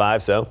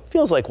 65, so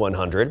feels like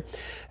 100.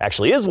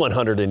 Actually is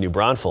 100 in New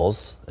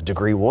Braunfels, a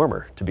degree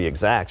warmer to be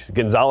exact.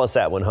 Gonzales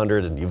at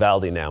 100 and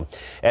Uvalde now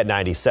at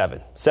 97.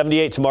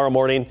 78 tomorrow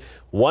morning,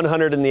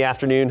 100 in the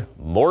afternoon,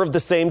 more of the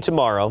same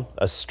tomorrow,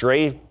 a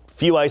stray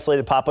few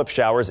isolated pop-up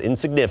showers,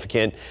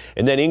 insignificant,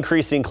 and then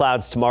increasing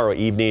clouds tomorrow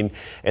evening.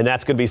 And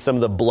that's going to be some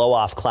of the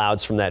blow-off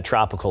clouds from that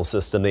tropical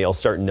system that you'll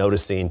start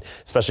noticing,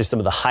 especially some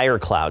of the higher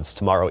clouds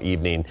tomorrow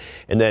evening.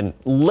 And then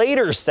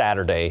later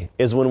Saturday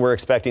is when we're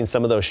expecting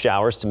some of those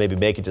showers to maybe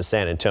make it to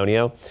San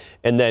Antonio.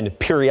 And then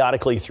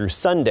periodically through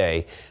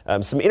Sunday,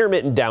 some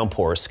intermittent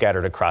downpours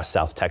scattered across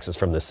South Texas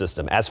from the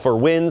system. As for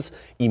winds,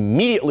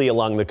 immediately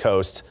along the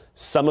coast,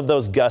 some of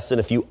those gusts in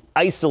a few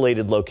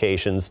isolated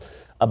locations,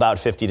 about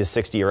 50 to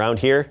 60 around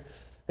here.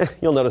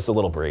 You'll notice a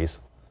little breeze.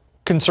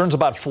 Concerns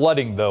about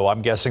flooding, though,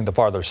 I'm guessing the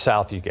farther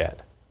south you get.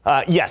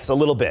 Yes, a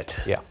little bit.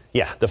 Yeah.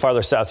 Yeah, the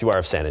farther south you are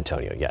of San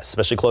Antonio, yes,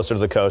 especially closer to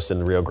the coast and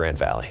the Rio Grande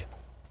Valley.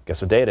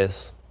 Guess what day it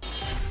is?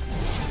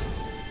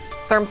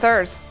 Therm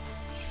Thurs.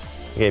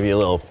 Gave you a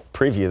little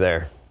preview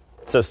there.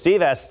 So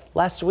Steve asked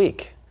last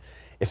week,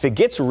 if it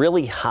gets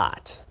really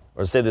hot,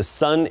 or say the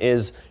sun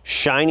is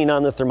shining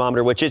on the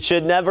thermometer, which it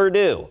should never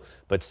do,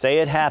 but say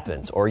it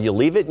happens, or you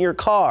leave it in your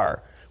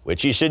car,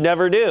 which you should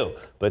never do,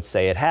 but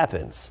say it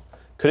happens,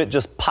 could it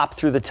just pop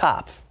through the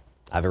top?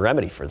 I have a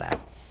remedy for that.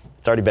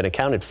 It's already been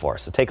accounted for,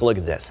 so take a look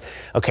at this.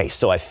 Okay,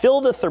 so I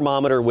fill the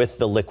thermometer with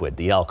the liquid,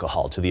 the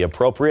alcohol, to the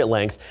appropriate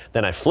length,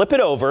 then I flip it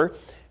over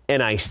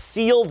and I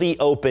seal the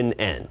open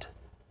end,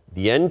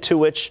 the end to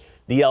which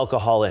the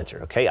alcohol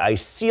entered, okay? I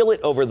seal it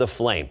over the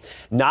flame.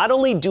 Not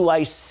only do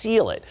I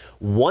seal it,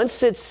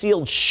 once it's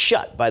sealed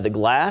shut by the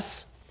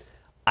glass,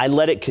 I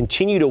let it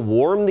continue to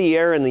warm the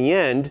air in the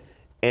end,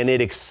 and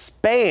it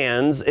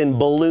expands and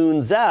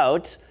balloons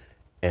out,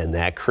 and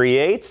that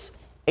creates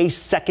a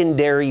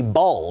secondary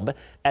bulb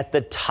at the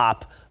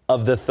top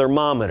of the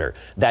thermometer.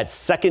 That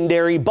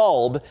secondary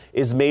bulb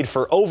is made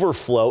for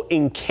overflow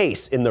in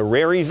case, in the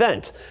rare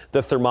event,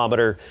 the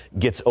thermometer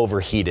gets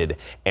overheated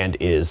and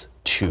is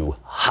too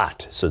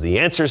hot. So the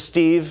answer,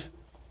 Steve,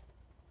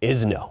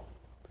 is no.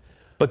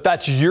 But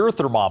that's your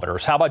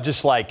thermometers. How about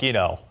just like, you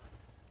know,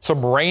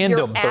 some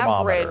random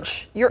thermometer?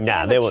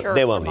 Nah, they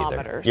won't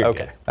either. You're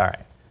okay, good. All right.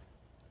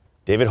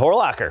 David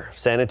Horlacher,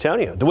 San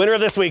Antonio, the winner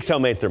of this week's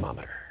homemade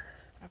thermometer.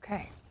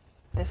 Okay.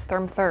 This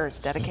Therm Thurs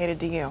dedicated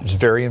to you. It's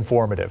very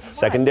informative.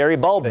 Secondary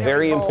bulb,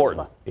 very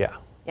important. Yeah.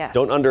 Yes.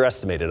 Don't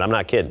underestimate it. I'm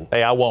not kidding.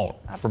 Hey, I won't.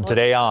 Absolutely. From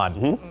today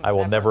on, I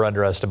will never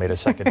underestimate a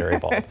secondary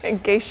bulb. In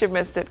case you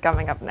missed it,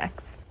 coming up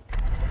next.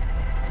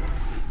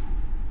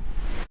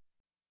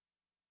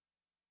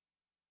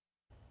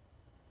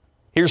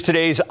 Here's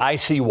today's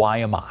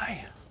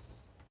ICYMI.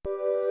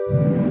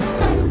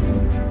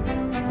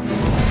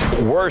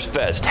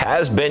 Worstfest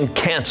has been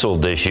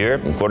canceled this year.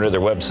 According to their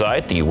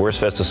website, the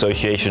Worstfest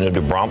Association of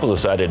New Braunfels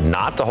decided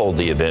not to hold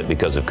the event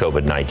because of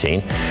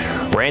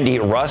COVID-19. Randy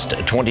Rust,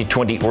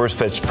 2020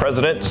 Worstfest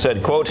president,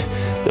 said, quote,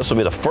 "This will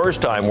be the first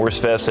time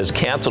Worstfest has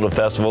canceled a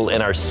festival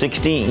in our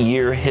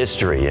 60-year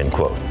history," end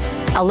quote.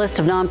 A list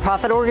of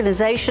nonprofit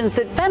organizations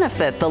that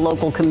benefit the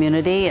local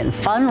community and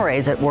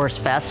fundraise at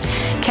Worstfest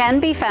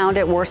can be found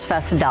at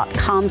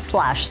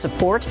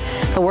worstfest.com/support.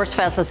 The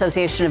Worstfest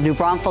Association of New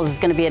Braunfels is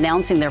going to be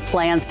announcing their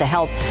plans to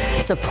help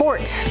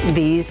support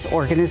these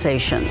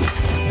organizations.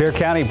 Bexar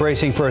County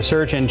bracing for a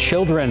surge in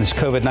children's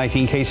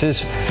COVID-19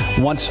 cases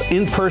once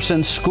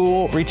in-person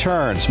school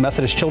returns.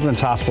 Methodist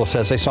Children's Hospital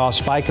says they saw a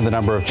spike in the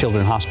number of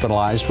children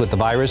hospitalized with the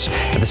virus.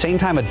 At the same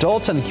time,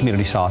 adults in the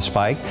community saw a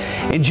spike.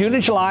 In June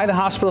and July, the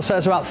hospital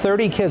says about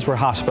 30 kids were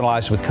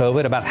hospitalized with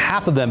COVID. About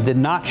half of them did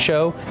not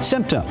show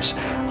symptoms.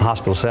 The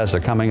hospital says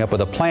they're coming up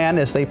with a plan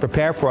as they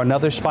prepare for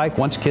another spike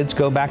once kids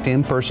go back to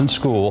in-person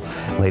school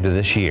later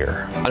this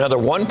year. Another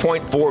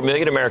 $1.4 1.4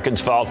 million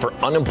Americans filed for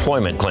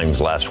unemployment claims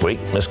last week.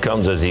 This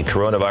comes as the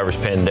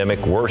coronavirus pandemic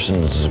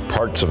worsens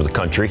parts of the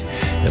country.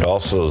 It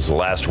also is the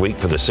last week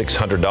for the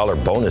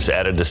 $600 bonus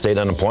added to state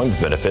unemployment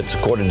benefits.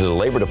 According to the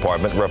Labor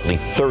Department, roughly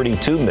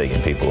 32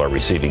 million people are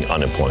receiving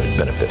unemployment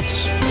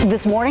benefits.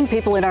 This morning,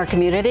 people in our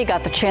community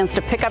got the chance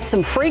to pick up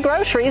some free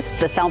groceries.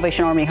 The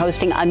Salvation Army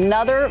hosting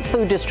another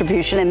food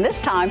distribution, and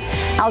this time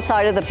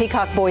outside of the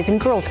Peacock Boys and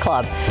Girls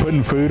Club.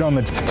 Putting food on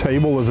the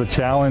table is a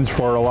challenge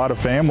for a lot of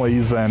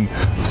families, and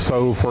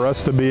so for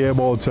us to be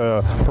able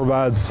to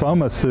provide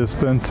some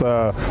assistance,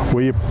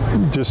 we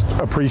just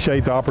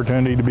appreciate the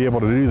opportunity to be able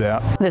to do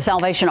that. The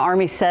Salvation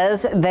Army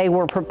says they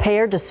were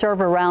prepared to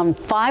serve around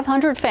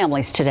 500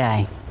 families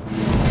today.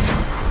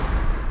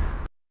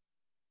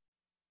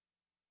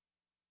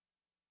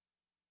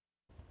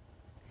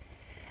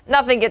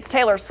 Nothing gets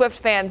Taylor Swift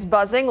fans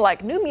buzzing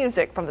like new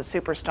music from the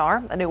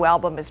superstar. A new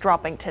album is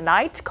dropping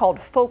tonight called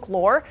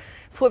Folklore.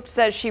 Swift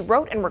says she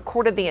wrote and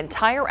recorded the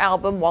entire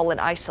album while in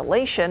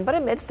isolation, but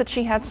admits that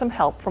she had some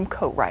help from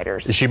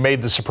co-writers. She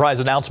made the surprise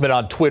announcement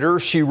on Twitter.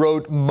 She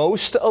wrote,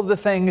 "Most of the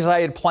things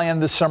I had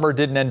planned this summer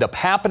didn't end up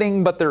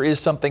happening, but there is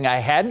something I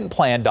hadn't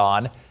planned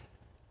on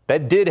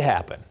that did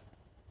happen."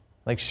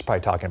 I think she's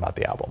probably talking about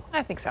the album.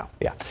 I think so.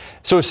 Yeah.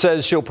 So it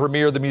says she'll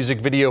premiere the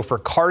music video for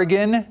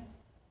Cardigan,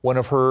 one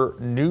of her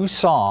new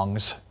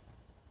songs,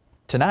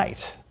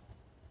 tonight.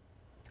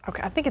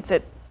 Okay, I think it's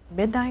at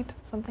midnight,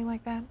 something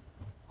like that.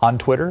 On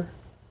Twitter?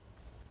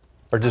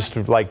 Or just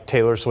like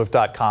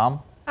TaylorSwift.com?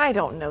 I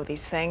don't know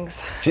these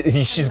things.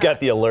 She's got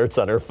the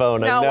alerts on her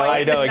phone. No,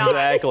 I know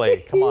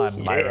exactly. Come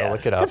on, Myra,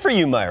 look it up. Good for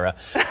you, Myra.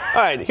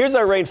 All right, here's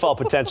our rainfall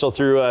potential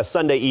through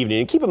Sunday evening.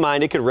 And keep in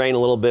mind, it could rain a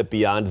little bit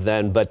beyond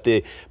then, but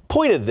the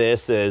point of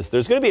this is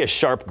there's going to be a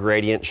sharp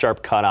gradient,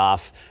 sharp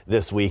cutoff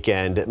this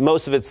weekend.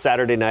 Most of it's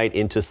Saturday night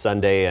into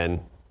Sunday, and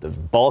the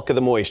bulk of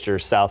the moisture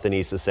south and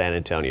east of San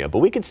Antonio. But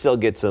we could still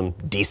get some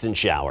decent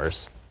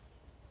showers.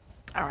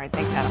 All right,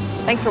 thanks, Adam.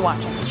 Thanks for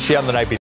watching. See you on the night.